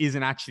pelvis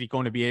isn't actually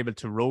going to be able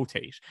to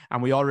rotate.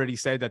 And we already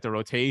said that the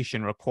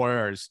rotation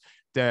requires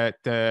that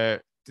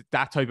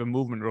type of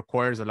movement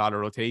requires a lot of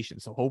rotation.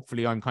 So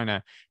hopefully I'm kind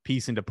of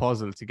piecing the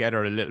puzzle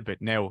together a little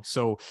bit now.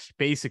 So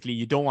basically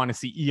you don't want to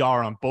see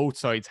ER on both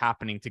sides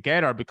happening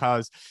together,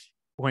 because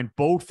when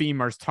both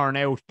femurs turn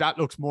out, that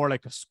looks more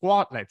like a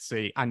squat, let's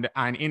say. And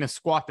in a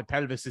squat, the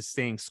pelvis is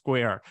staying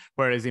square.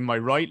 Whereas in my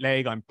right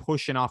leg, I'm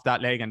pushing off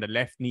that leg and the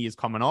left knee is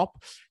coming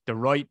up. The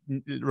right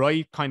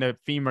kind of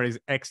femur is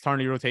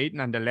externally rotating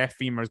and the left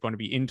femur is going to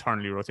be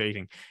internally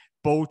rotating.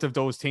 Both of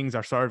those things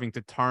are serving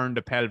to turn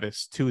the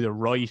pelvis to the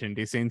right in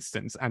this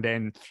instance. And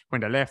then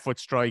when the left foot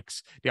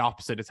strikes, the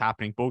opposite is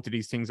happening. Both of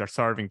these things are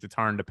serving to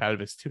turn the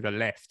pelvis to the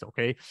left.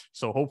 Okay.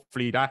 So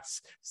hopefully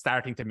that's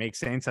starting to make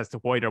sense as to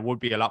why there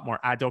would be a lot more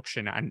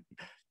adduction and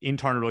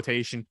internal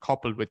rotation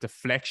coupled with the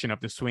flexion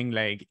of the swing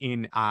leg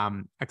in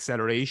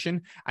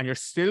acceleration. And you're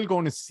still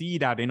going to see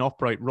that in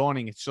upright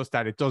running. It's just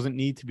that it doesn't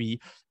need to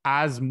be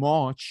as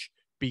much,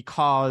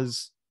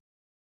 because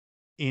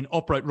in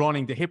upright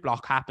running, the hip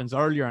lock happens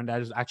earlier and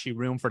there's actually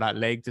room for that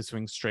leg to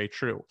swing straight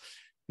through.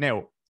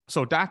 Now,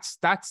 so that's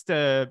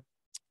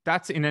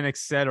in an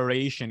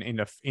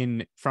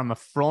acceleration from a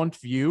front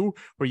view,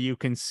 where you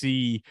can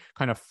see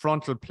kind of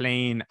frontal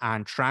plane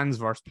and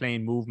transverse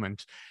plane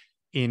movement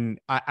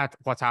at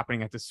what's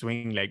happening at the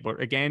swing leg.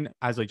 But again,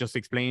 as I just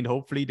explained,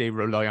 hopefully they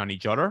rely on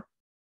each other.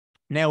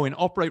 Now in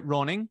upright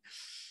running,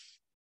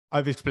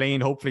 I've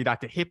explained hopefully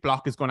that the hip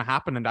lock is going to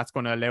happen and that's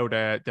going to allow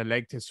the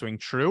leg to swing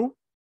through.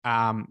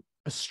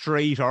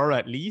 Straighter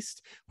at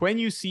least. When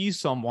you see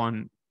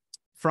someone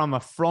from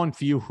a front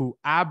view who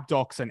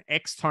abducts and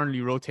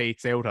externally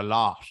rotates out a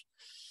lot,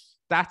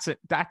 that's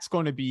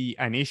going to be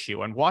an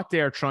issue. And what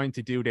they're trying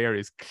to do there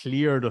is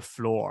clear the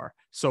floor.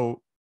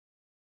 So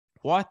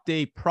what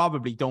they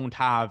probably don't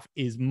have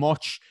is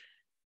much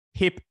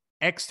hip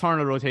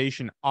external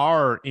rotation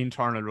or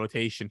internal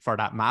rotation for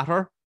that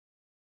matter.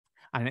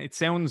 And it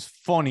sounds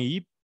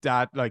funny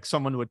that like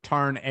someone would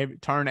turn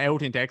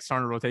out into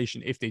external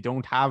rotation if they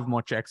don't have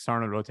much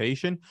external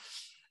rotation.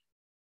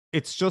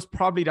 It's just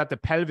probably that the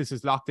pelvis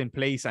is locked in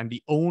place and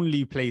the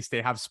only place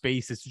they have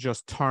space is to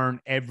just turn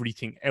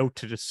everything out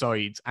to the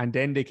sides, and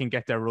then they can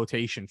get their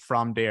rotation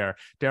from there.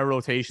 Their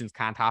rotations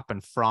can't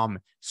happen from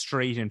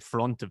straight in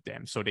front of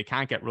them. So they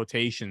can't get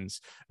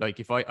rotations. Like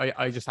if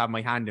I just have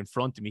my hand in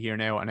front of me here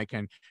now and I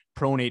can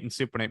pronate and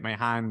supinate my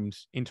hand,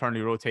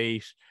 internally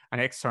rotate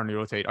and externally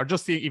rotate, or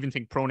just even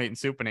think pronate and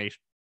supinate,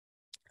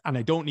 and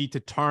I don't need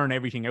to turn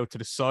everything out to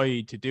the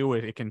side to do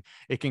it. It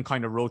can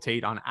kind of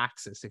rotate on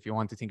axis if you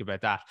want to think about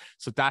that.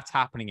 So that's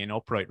happening in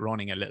upright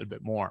running a little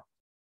bit more.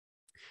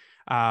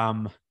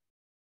 Yeah.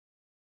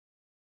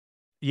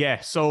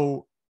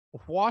 So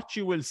what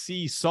you will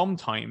see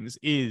sometimes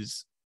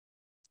is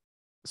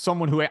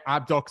someone who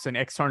abducts and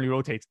externally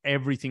rotates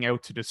everything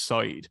out to the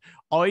side.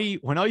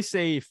 When I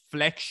say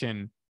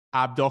flexion,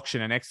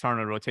 abduction, and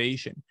external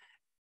rotation,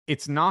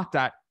 it's not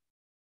that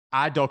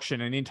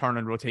adduction and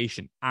internal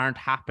rotation aren't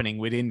happening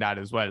within that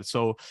as well.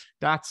 So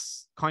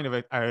that's kind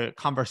of a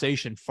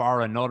conversation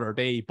for another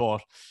day,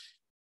 but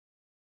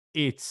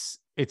it's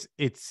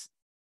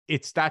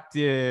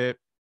that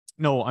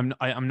no,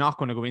 I'm not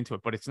going to go into it,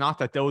 but it's not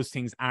that those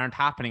things aren't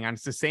happening. And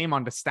it's the same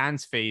on the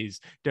stance phase.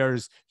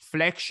 There's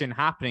flexion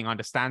happening on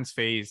the stance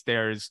phase.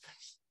 There's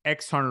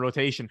external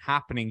rotation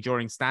happening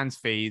during stance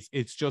phase.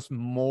 It's just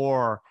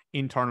more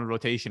internal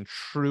rotation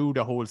through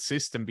the whole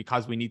system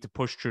because we need to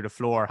push through the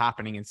floor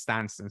happening in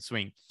stance and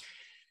swing.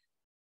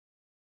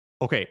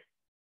 Okay,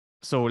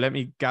 so let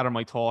me gather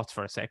my thoughts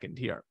for a second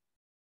here.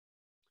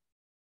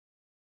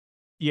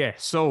 Yeah,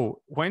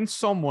 so when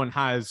someone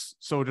has,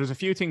 so there's a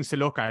few things to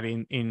look at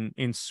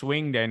in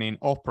swing then in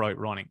upright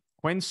running.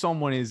 When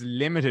someone is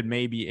limited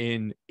maybe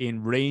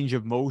in range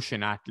of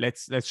motion at,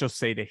 let's just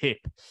say the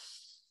hip,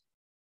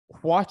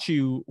 what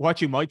you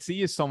might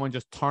see is someone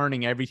just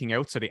turning everything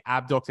out. So they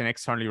abduct and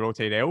externally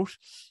rotate out.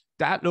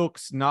 That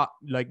looks not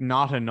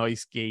a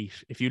nice gait.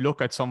 If you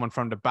look at someone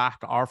from the back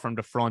or from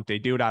the front, they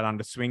do that on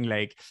the swing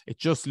leg. It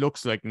just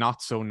looks like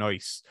not so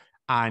nice.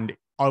 And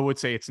I would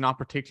say it's not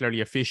particularly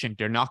efficient.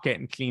 They're not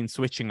getting clean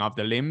switching of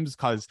the limbs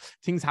because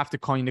things have to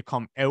kind of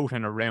come out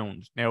and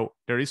around. Now,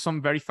 there is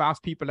some very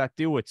fast people that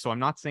do it. So I'm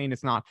not saying it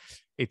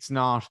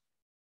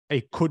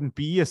couldn't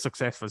be a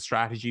successful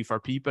strategy for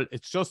people.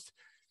 It's just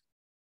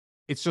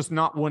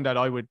not one that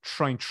I would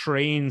try and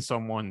train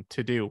someone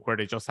to do, where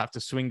they just have to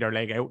swing their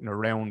leg out and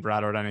around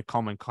rather than it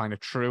coming kind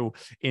of through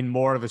in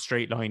more of a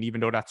straight line,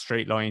 even though that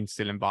straight line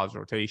still involves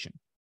rotation.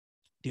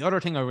 The other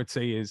thing I would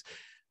say is,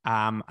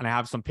 and I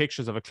have some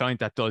pictures of a client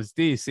that does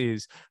this,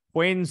 is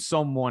when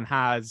someone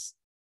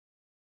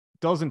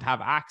doesn't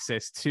have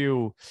access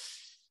to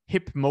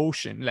hip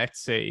motion,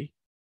 let's say,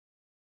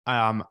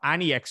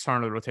 any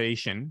external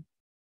rotation,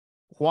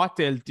 what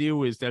they'll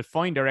do is they'll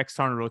find their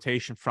external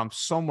rotation from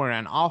somewhere,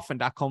 and often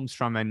that comes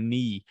from a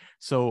knee.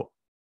 So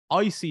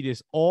I see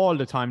this all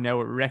the time now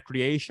with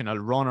recreational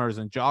runners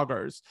and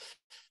joggers.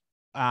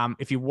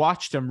 If you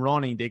watch them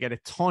running, they get a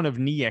ton of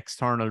knee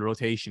external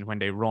rotation when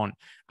they run.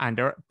 And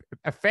they're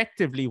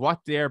effectively, what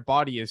their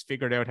body has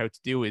figured out how to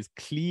do is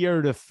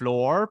clear the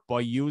floor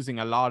by using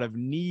a lot of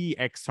knee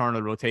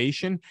external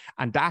rotation.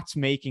 And that's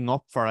making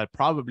up for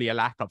probably a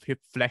lack of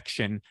hip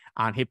flexion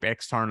and hip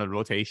external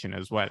rotation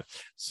as well.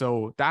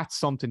 So that's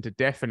something to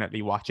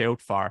definitely watch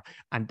out for.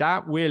 And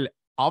that will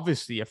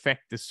obviously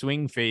affect the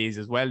swing phase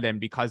as well then,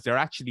 because they're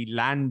actually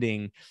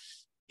landing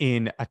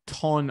in a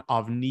ton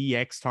of knee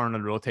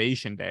external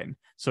rotation then.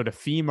 So the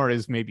femur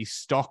is maybe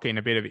stuck in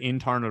a bit of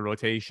internal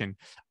rotation,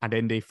 and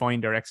then they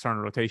find their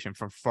external rotation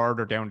from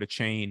further down the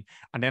chain.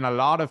 And then a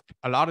lot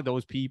of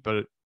those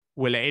people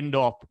will end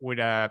up with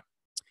a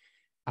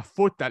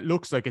foot that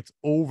looks like it's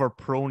over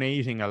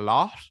pronating a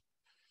lot,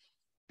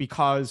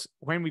 because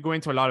when we go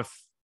into a lot of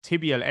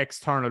tibial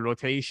external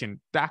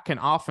rotation, that can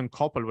often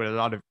couple with a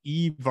lot of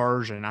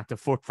eversion at the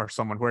foot for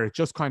someone, where it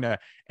just kind of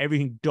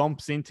everything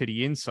dumps into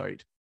the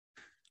inside.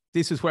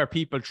 This is where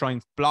people try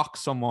and block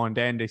someone.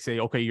 Then they say,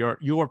 okay,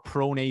 you're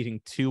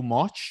pronating too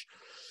much.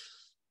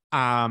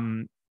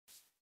 And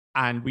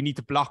we need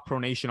to block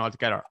pronation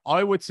altogether.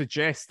 I would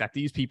suggest that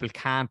these people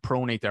can't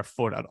pronate their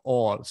foot at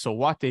all. So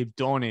what they've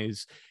done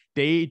is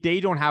they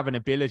don't have an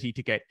ability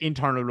to get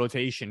internal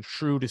rotation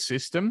through the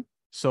system.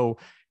 So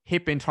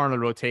hip internal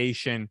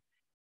rotation,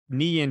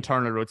 knee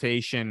internal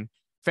rotation,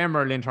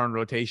 femoral internal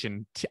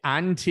rotation,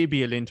 and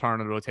tibial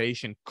internal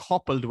rotation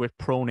coupled with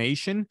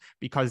pronation,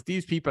 because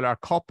these people are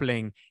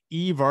coupling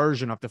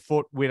eversion of the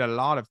foot with a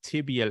lot of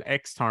tibial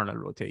external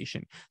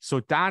rotation. So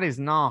that is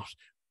not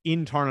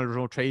internal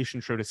rotation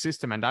through the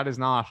system, and that is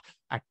not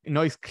a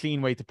nice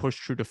clean way to push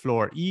through the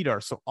floor either.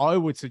 So I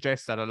would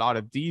suggest that a lot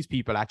of these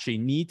people actually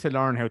need to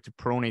learn how to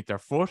pronate their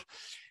foot,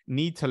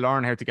 need to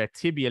learn how to get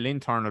tibial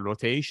internal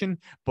rotation,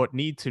 but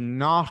need to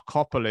not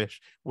couple it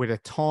with a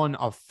ton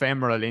of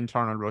femoral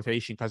internal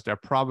rotation, because they're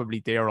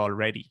probably there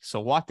already. So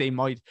what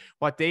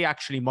they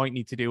actually might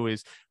need to do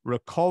is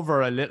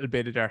recover a little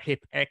bit of their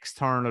hip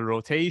external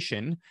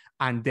rotation,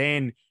 and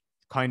then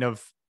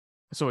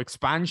so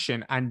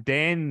expansion, and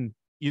then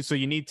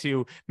you need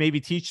to maybe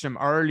teach them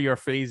earlier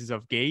phases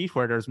of gait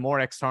where there's more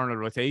external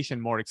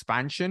rotation, more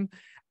expansion.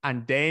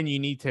 And then you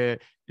need to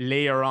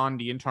layer on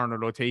the internal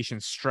rotation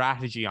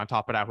strategy on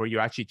top of that, where you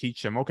actually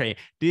teach them, okay,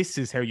 this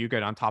is how you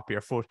get on top of your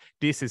foot.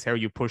 This is how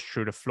you push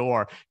through the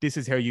floor. This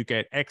is how you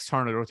get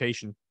external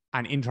rotation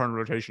and internal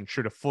rotation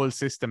through the full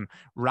system,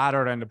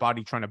 rather than the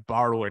body trying to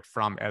borrow it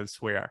from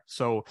elsewhere.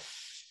 So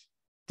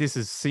this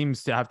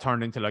seems to have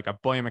turned into like a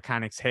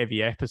biomechanics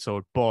heavy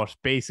episode, but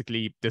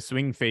basically the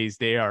swing phase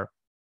there,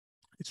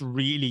 it's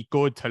really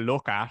good to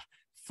look at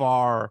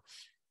for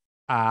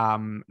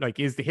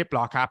is the hip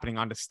lock happening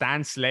on the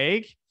stance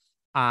leg?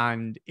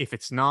 And if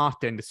it's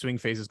not, then the swing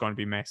phase is going to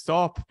be messed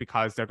up,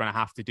 because they're going to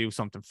have to do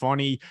something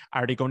funny.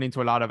 Are they going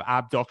into a lot of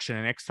abduction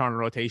and external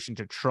rotation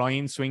to try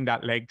and swing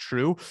that leg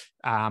through?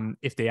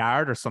 If they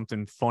are, there's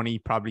something funny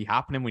probably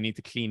happening. We need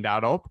to clean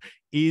that up.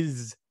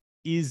 Is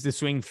the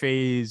swing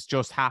phase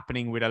just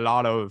happening with a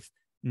lot of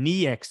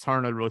knee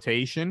external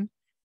rotation?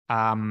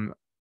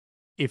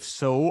 If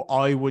so,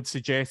 I would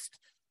suggest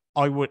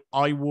I would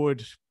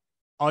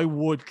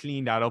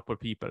clean that up with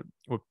people,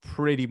 with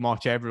pretty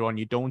much everyone.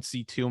 You don't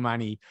see too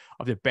many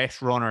of the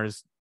best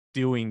runners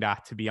doing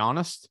that, to be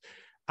honest.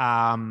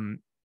 And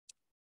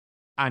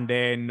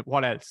then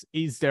what else?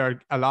 Is there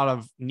a lot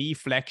of knee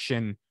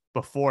flexion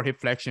before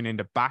hip flexion in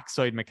the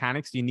backside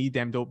mechanics? You need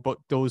them, but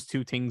those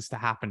two things to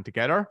happen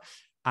together.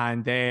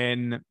 And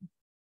then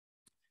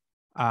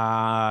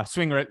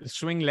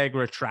swing leg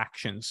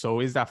retraction.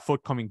 So is that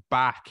foot coming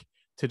back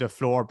to the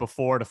floor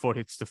before the foot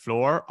hits the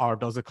floor, or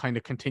does it kind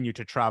of continue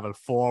to travel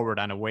forward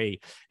and away?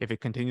 If it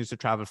continues to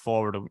travel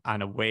forward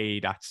and away,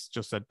 that's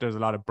just there's a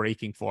lot of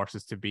braking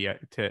forces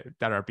that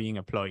are being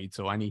applied.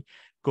 So any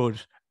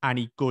good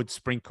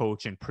sprint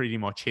coach in pretty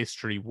much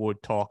history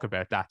would talk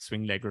about that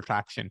swing leg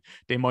retraction.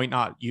 They might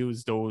not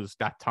use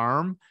that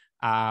term,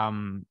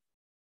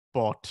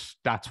 but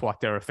that's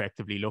what they're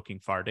effectively looking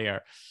for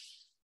there.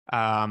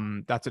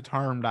 That's a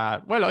term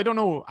that, well, I don't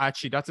know,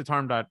 actually, that's a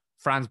term that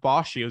Franz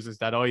Bosch uses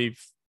that I've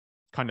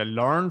kind of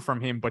learned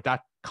from him, but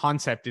that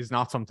concept is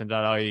not something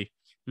that I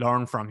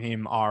learned from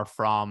him or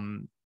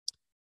from.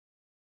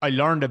 I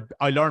learned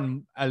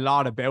a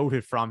lot about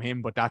it from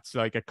him, but that's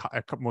like a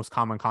most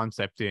common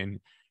concept in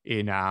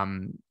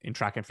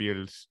track and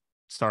field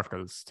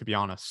circles, to be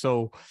honest.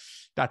 So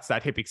that's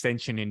that hip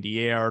extension in the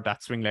air,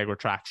 that swing leg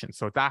retraction.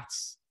 So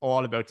that's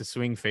all about the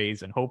swing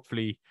phase, and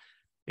hopefully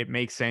it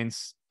makes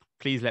sense.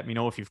 Please let me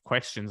know if you have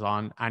questions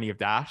on any of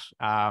that.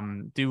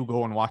 Do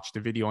go and watch the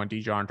video on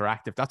DGR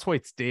Interactive. That's why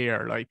it's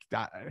there. Like,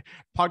 that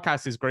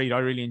podcast is great. I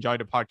really enjoy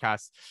the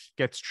podcast.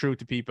 Gets through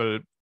to people.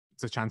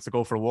 It's a chance to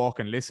go for a walk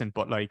and listen.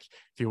 But like,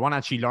 if you want to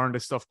actually learn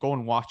this stuff, go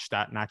and watch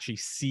that and actually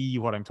see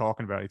what I'm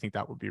talking about. I think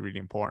that would be really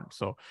important.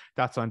 So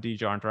that's on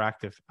DGR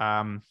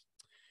Interactive.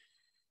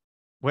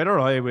 Whether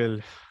I will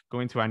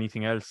go into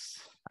anything else,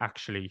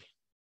 actually,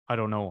 I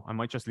don't know. I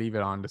might just leave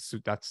it on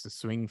that's the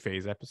swing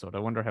phase episode. I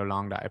wonder how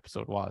long that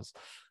episode was.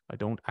 I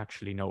don't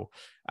actually know.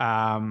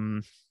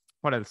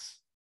 What else?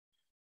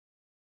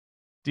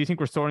 Do you think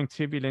restoring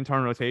tibial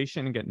internal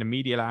rotation and getting the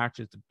medial arch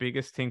is the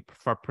biggest thing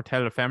for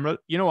patellofemoral?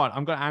 You know what?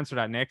 I'm going to answer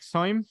that next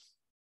time.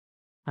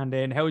 And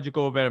then, how would you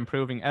go about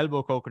improving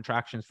elbow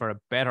co-contractions for a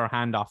better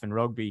handoff in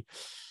rugby?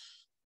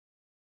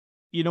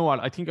 You know what?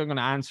 I think I'm going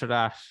to answer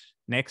that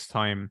next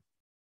time.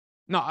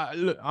 No,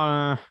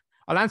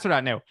 I'll answer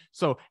that now.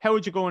 So how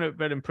would you go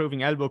about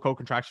improving elbow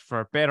co-contraction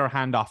for a better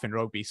handoff in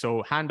rugby?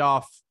 So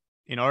handoff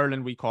in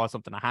Ireland, we call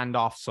something a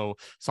handoff. So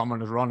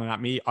someone is running at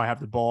me, I have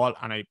the ball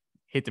and I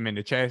hit them in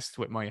the chest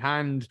with my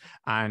hand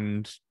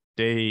and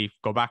they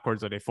go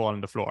backwards or they fall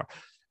on the floor.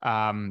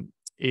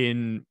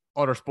 In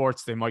other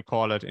sports, they might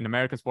call it, in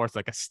American sports,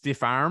 like a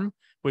stiff arm,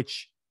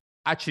 which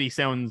actually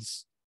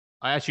sounds,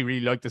 I actually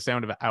really like the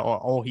sound of it.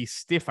 Oh, he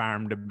stiff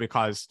armed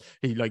because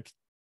he like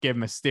gave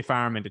him a stiff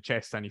arm in the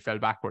chest and he fell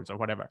backwards or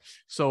whatever.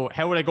 So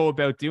how would I go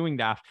about doing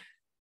that?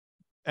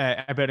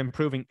 About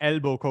improving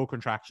elbow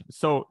co-contraction.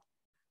 So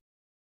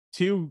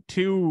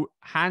to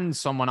hand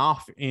someone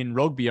off in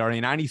rugby or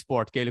in any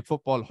sport, Gaelic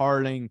football,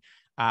 hurling,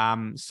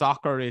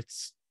 soccer,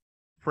 it's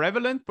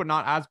prevalent, but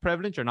not as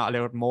prevalent. You're not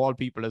allowed to maul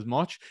people as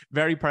much.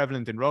 Very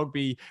prevalent in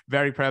rugby,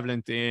 very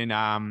prevalent in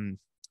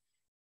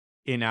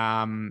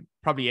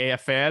probably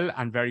AFL,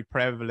 and very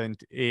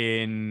prevalent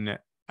in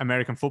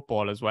American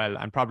football as well,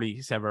 and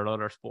probably several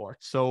other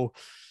sports. So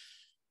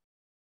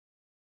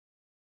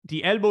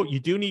the elbow, you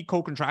do need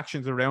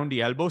co-contractions around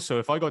the elbow. So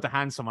if I go to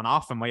hand someone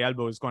off and my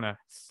elbow is going to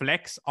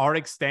flex or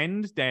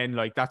extend, then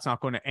like that's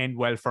not going to end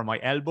well for my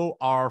elbow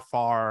or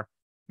for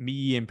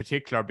me in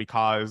particular,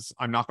 because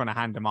I'm not going to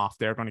hand them off.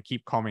 They're going to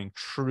keep coming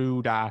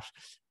through that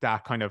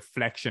kind of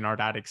flexion or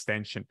that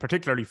extension,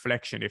 particularly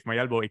flexion. If my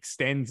elbow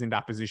extends in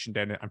that position,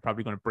 then I'm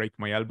probably going to break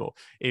my elbow.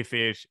 If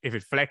it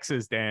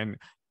flexes, then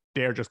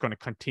they're just going to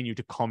continue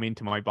to come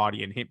into my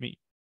body and hit me.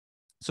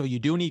 So you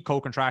do need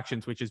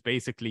co-contractions, which is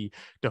basically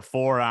the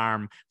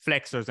forearm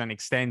flexors and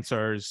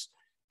extensors,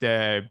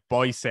 the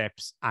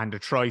biceps and the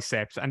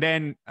triceps, and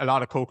then a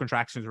lot of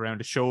co-contractions around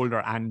the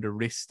shoulder and the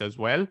wrist as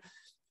well.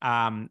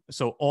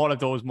 So all of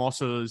those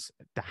muscles,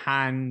 the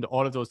hand,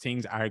 all of those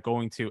things are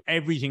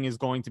everything is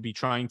going to be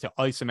trying to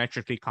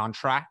isometrically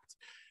contract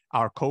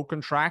or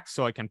co-contract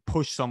so I can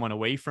push someone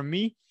away from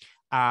me.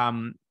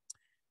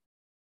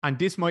 And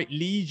this might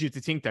lead you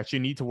to think that you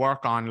need to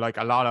work on like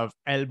a lot of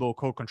elbow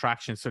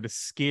co-contractions. So the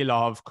skill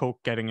of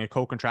getting a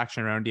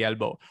co-contraction around the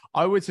elbow.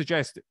 I would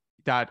suggest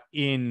that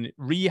in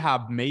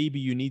rehab, maybe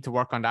you need to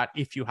work on that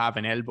if you have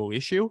an elbow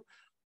issue,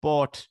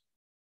 but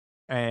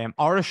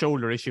or a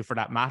shoulder issue for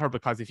that matter,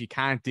 because if you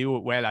can't do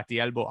it well at the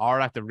elbow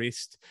or at the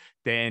wrist,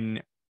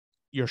 then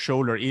your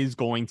shoulder is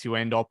going to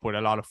end up with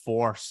a lot of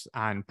force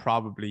and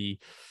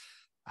probably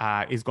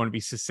is going to be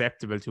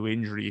susceptible to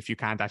injury if you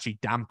can't actually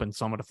dampen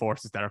some of the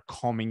forces that are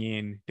coming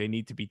in. They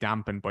need to be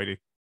dampened by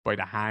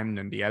the hand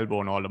and the elbow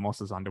and all the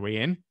muscles on the way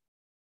in.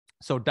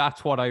 So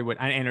that's what I would,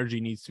 and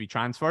energy needs to be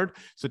transferred.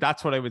 So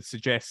that's what I would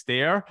suggest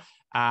there.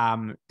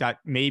 That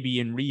maybe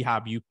in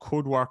rehab you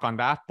could work on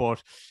that.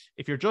 But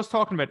if you're just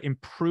talking about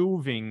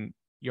improving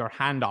your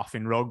handoff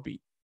in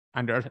rugby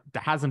and there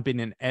hasn't been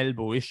an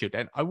elbow issue,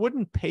 then I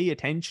wouldn't pay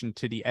attention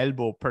to the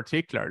elbow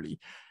particularly.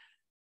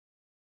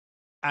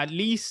 At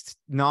least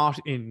not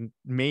in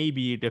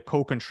maybe the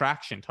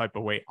co-contraction type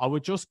of way. I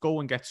would just go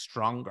and get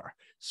stronger.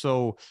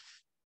 So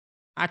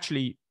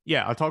actually,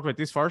 yeah, I'll talk about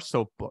this first.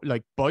 So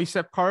like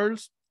bicep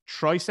curls,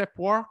 tricep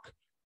work,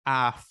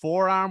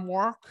 forearm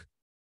work,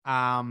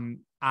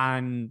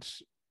 and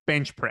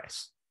bench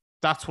press.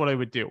 That's what I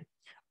would do.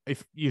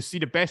 If you see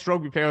the best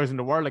rugby players in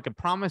the world, I can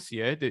promise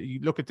you that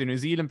you look at the New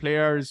Zealand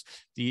players,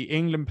 the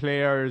England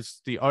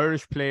players, the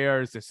Irish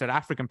players, the South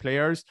African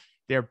players,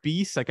 they're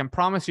beasts. I can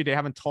promise you they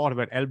haven't thought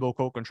about elbow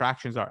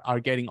co-contractions or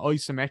getting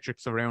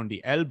isometrics around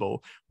the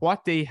elbow.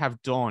 What they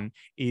have done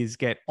is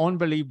get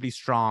unbelievably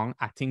strong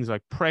at things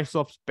like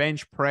press-ups,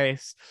 bench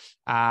press,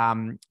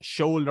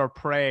 shoulder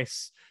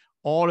press,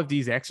 all of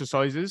these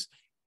exercises,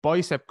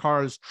 bicep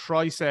curls,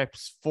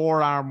 triceps,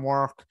 forearm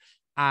work,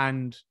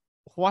 and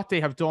what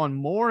they have done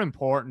more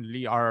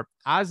importantly, or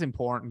as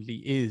importantly,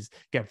 is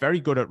get very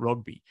good at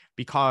rugby,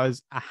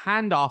 because a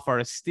handoff or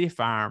a stiff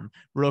arm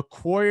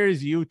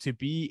requires you to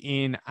be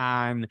in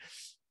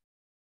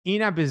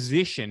a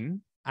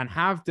position and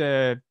have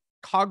the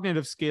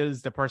cognitive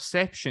skills, the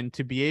perception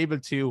to be able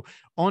to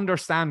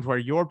understand where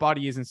your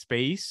body is in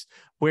space,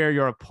 where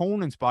your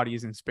opponent's body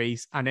is in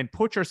space, and then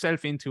put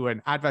yourself into an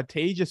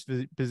advantageous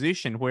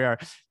position where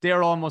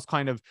they're almost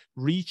kind of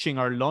reaching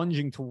or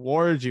lunging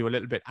towards you a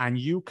little bit, and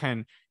you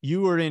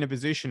are in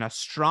a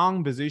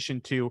strong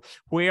position to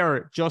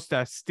where just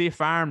a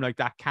stiff arm like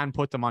that can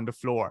put them on the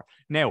floor.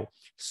 Now,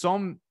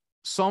 some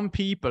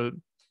people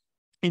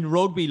in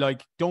rugby,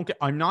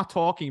 I'm not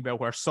talking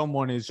about where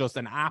someone is just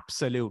an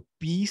absolute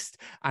beast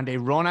and they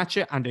run at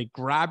you and they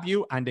grab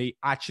you and they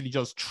actually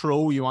just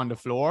throw you on the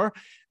floor,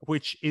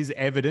 which is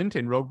evident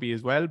in rugby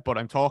as well. But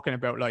I'm talking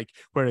about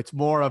where it's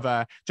more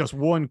of just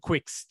one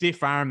quick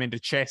stiff arm in the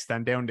chest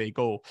and down they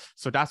go.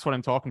 So that's what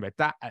I'm talking about.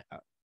 That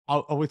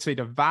I would say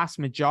the vast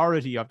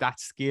majority of that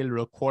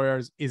skill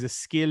is a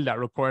skill that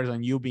requires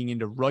on you being in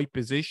the right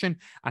position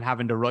and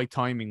having the right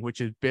timing,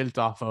 which is built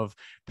off of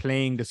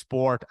playing the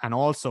sport and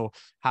also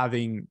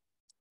having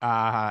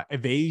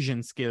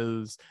evasion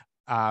skills,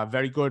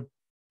 very good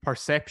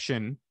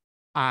perception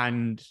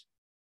and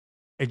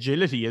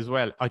agility as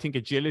well. I think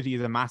agility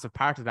is a massive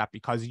part of that,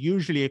 because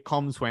usually it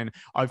comes when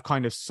I've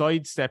kind of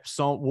sidestepped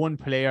one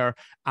player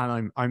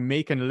and I'm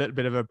making a little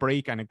bit of a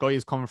break, and a guy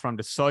is coming from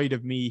the side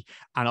of me,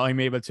 and I'm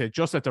able to,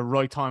 just at the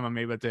right time, I'm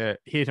able to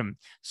hit him.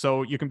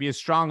 So you can be as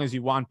strong as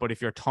you want, but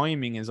if your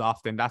timing is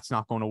off, then that's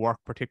not going to work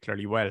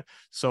particularly well.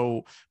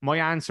 So my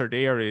answer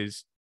there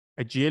is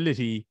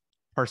agility,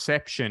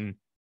 perception,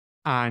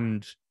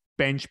 and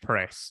bench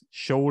press,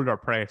 shoulder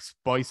press,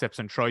 biceps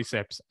and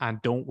triceps,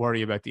 and don't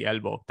worry about the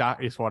elbow.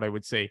 That is what I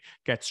would say.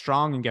 Get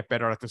strong and get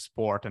better at the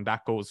sport, and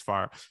that goes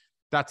for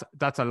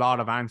that's a lot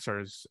of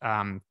answers.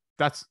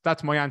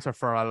 That's my answer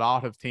for a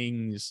lot of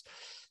things,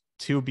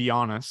 to be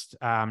honest.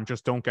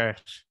 Just don't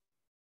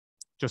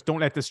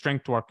let the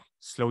strength work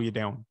slow you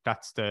down.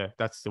 That's the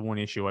one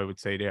issue I would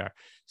say there.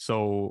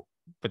 So,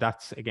 but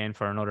that's again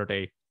for another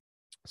day.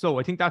 So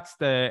I think that's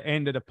the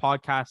end of the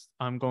podcast.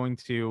 I'm going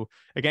to,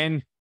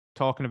 again,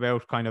 talking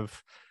about kind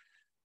of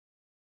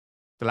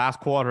the last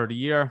quarter of the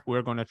year.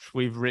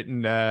 We've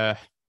written down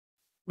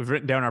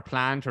our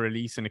plan to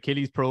release an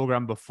Achilles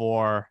program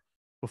before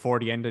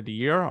the end of the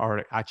year,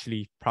 or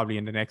actually probably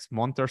in the next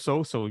month or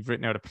so. So we've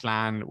written out a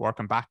plan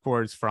working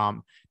backwards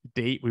from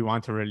the date we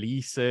want to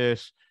release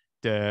it,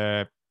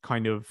 the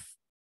kind of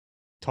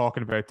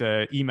talking about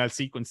the email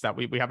sequence that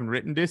we haven't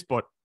written this,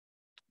 but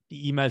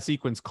the email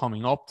sequence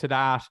coming up to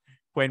that,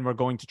 when we're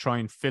going to try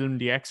and film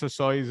the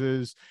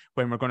exercises,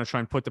 when we're going to try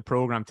and put the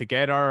program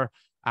together.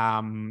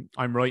 I'm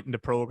writing the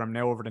program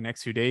now over the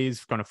next few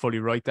days, going to fully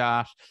write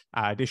that,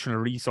 additional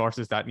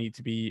resources that need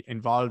to be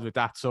involved with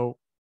that. So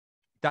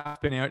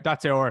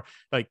that's our,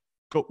 like,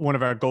 one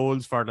of our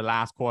goals for the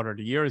last quarter of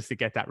the year is to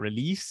get that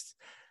released,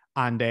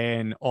 and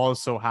then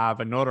also have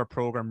another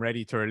program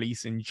ready to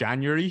release in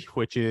January,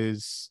 which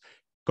is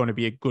going to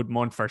be a good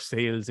month for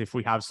sales if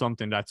we have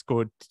something that's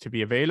good to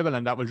be available,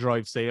 and that will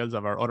drive sales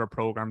of our other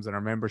programs and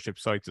our membership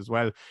sites as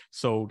well.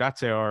 So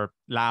that's our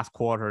last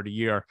quarter of the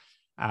year.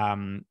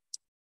 And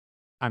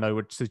I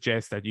would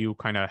suggest that you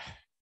kind of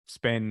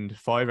spend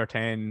 5 or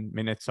 10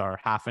 minutes or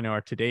half an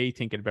hour today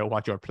thinking about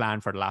what your plan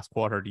for the last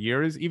quarter of the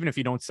year is. Even if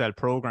you don't sell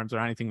programs or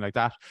anything like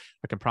that,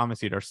 I can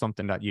promise you there's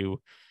something that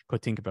you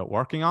could think about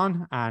working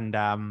on.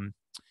 And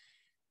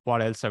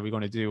what else are we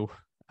going to do?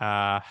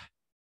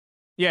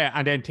 Yeah,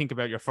 and then think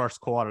about your first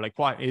quarter. Like,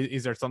 what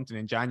is there something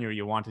in January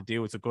you want to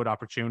do? It's a good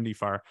opportunity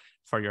for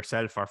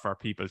yourself or for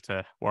people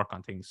to work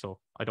on things. So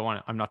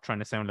I'm not trying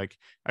to sound like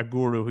a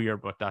guru here,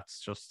 but that's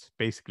just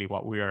basically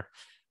what we're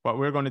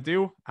going to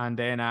do. And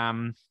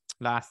then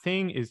last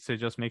thing is to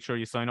just make sure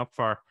you sign up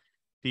for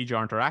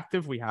DGR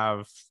Interactive. We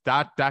have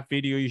that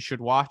video you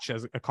should watch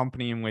as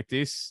accompanying with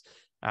this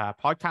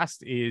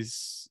podcast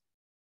is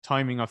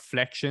timing of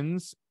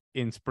flexions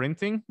in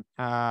sprinting.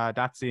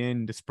 That's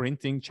in the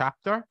sprinting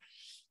chapter.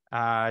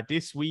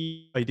 This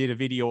week I did a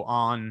video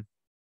on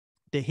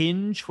the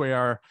hinge,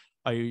 where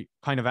I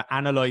kind of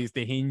analyzed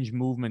the hinge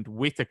movement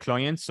with the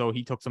client. So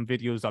he took some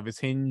videos of his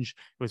hinge.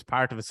 It was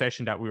part of a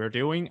session that we were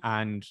doing,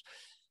 and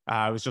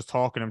I was just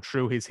talking him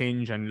through his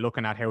hinge and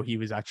looking at how he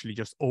was actually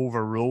just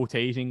over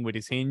rotating with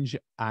his hinge,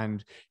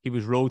 and he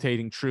was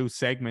rotating through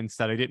segments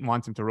that I didn't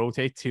want him to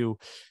rotate to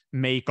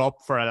make up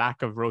for a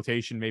lack of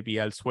rotation maybe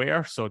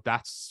elsewhere. So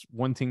that's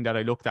one thing that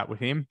I looked at with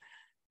him.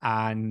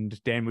 And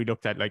then we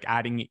looked at like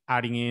adding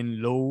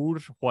in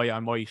load, why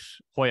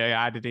I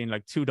added in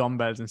like 2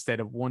 dumbbells instead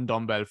of 1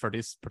 dumbbell for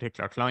this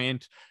particular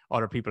client.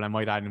 Other people I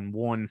might add in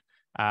 1.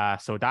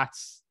 So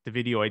that's the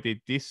video I did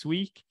this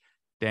week.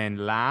 Then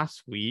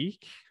last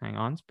week, hang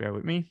on, bear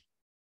with me.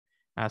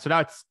 So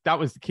that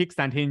was the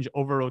kickstand hinge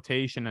over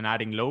rotation and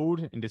adding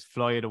load in this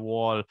fly on the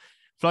wall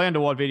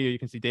video. You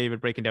can see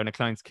David breaking down a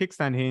client's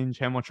kickstand hinge,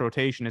 how much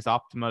rotation is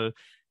optimal,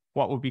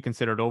 what would be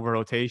considered over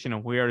rotation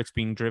and where it's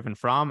being driven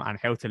from, and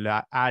how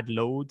to add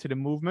load to the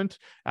movement.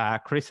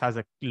 Chris has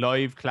a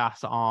live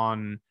class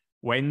on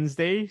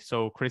Wednesday.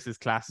 So Chris's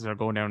classes are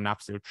going down an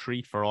absolute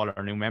treat for all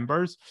our new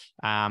members.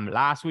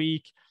 Last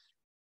week,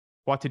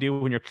 what to do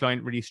when your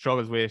client really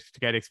struggles to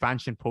get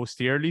expansion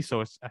posteriorly. So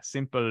it's a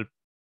simple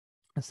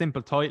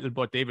title,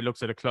 but David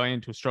looks at a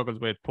client who struggles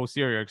with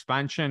posterior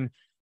expansion,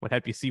 will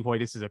help you see why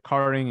this is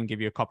occurring and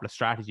give you a couple of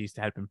strategies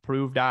to help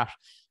improve that.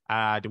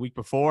 The week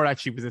before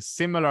actually was a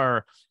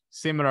similar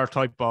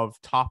type of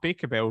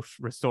topic about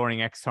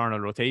restoring external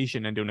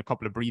rotation and doing a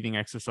couple of breathing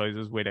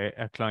exercises with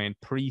a client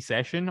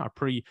pre-session, or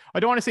I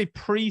don't want to say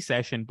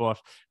pre-session, but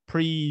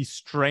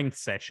pre-strength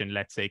session,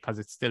 let's say, because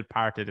it's still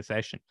part of the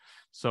session.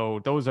 So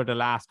those are the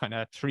last kind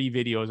of 3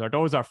 videos, or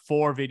those are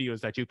 4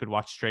 videos that you could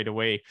watch straight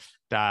away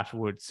that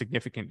would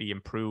significantly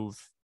improve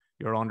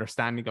your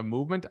understanding of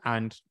movement,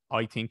 and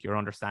I think your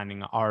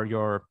understanding or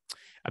your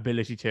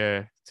ability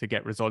to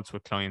get results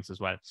with clients as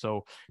well.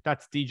 So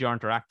that's DGR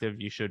Interactive.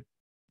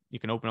 You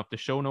can open up the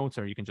show notes,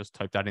 or you can just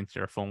type that into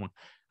your phone.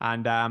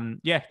 And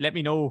yeah, let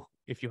me know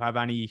if you have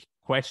any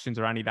questions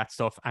or any of that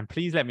stuff. And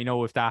please let me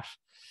know if that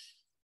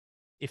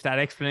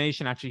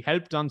explanation actually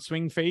helped on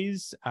swing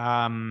phase.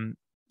 I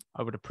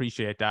would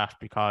appreciate that,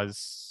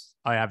 because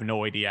I have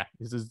no idea.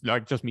 This is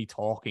like just me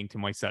talking to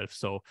myself.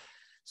 So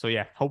So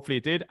yeah, hopefully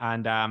it did.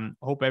 And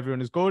hope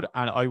everyone is good.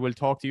 And I will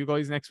talk to you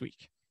guys next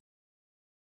week.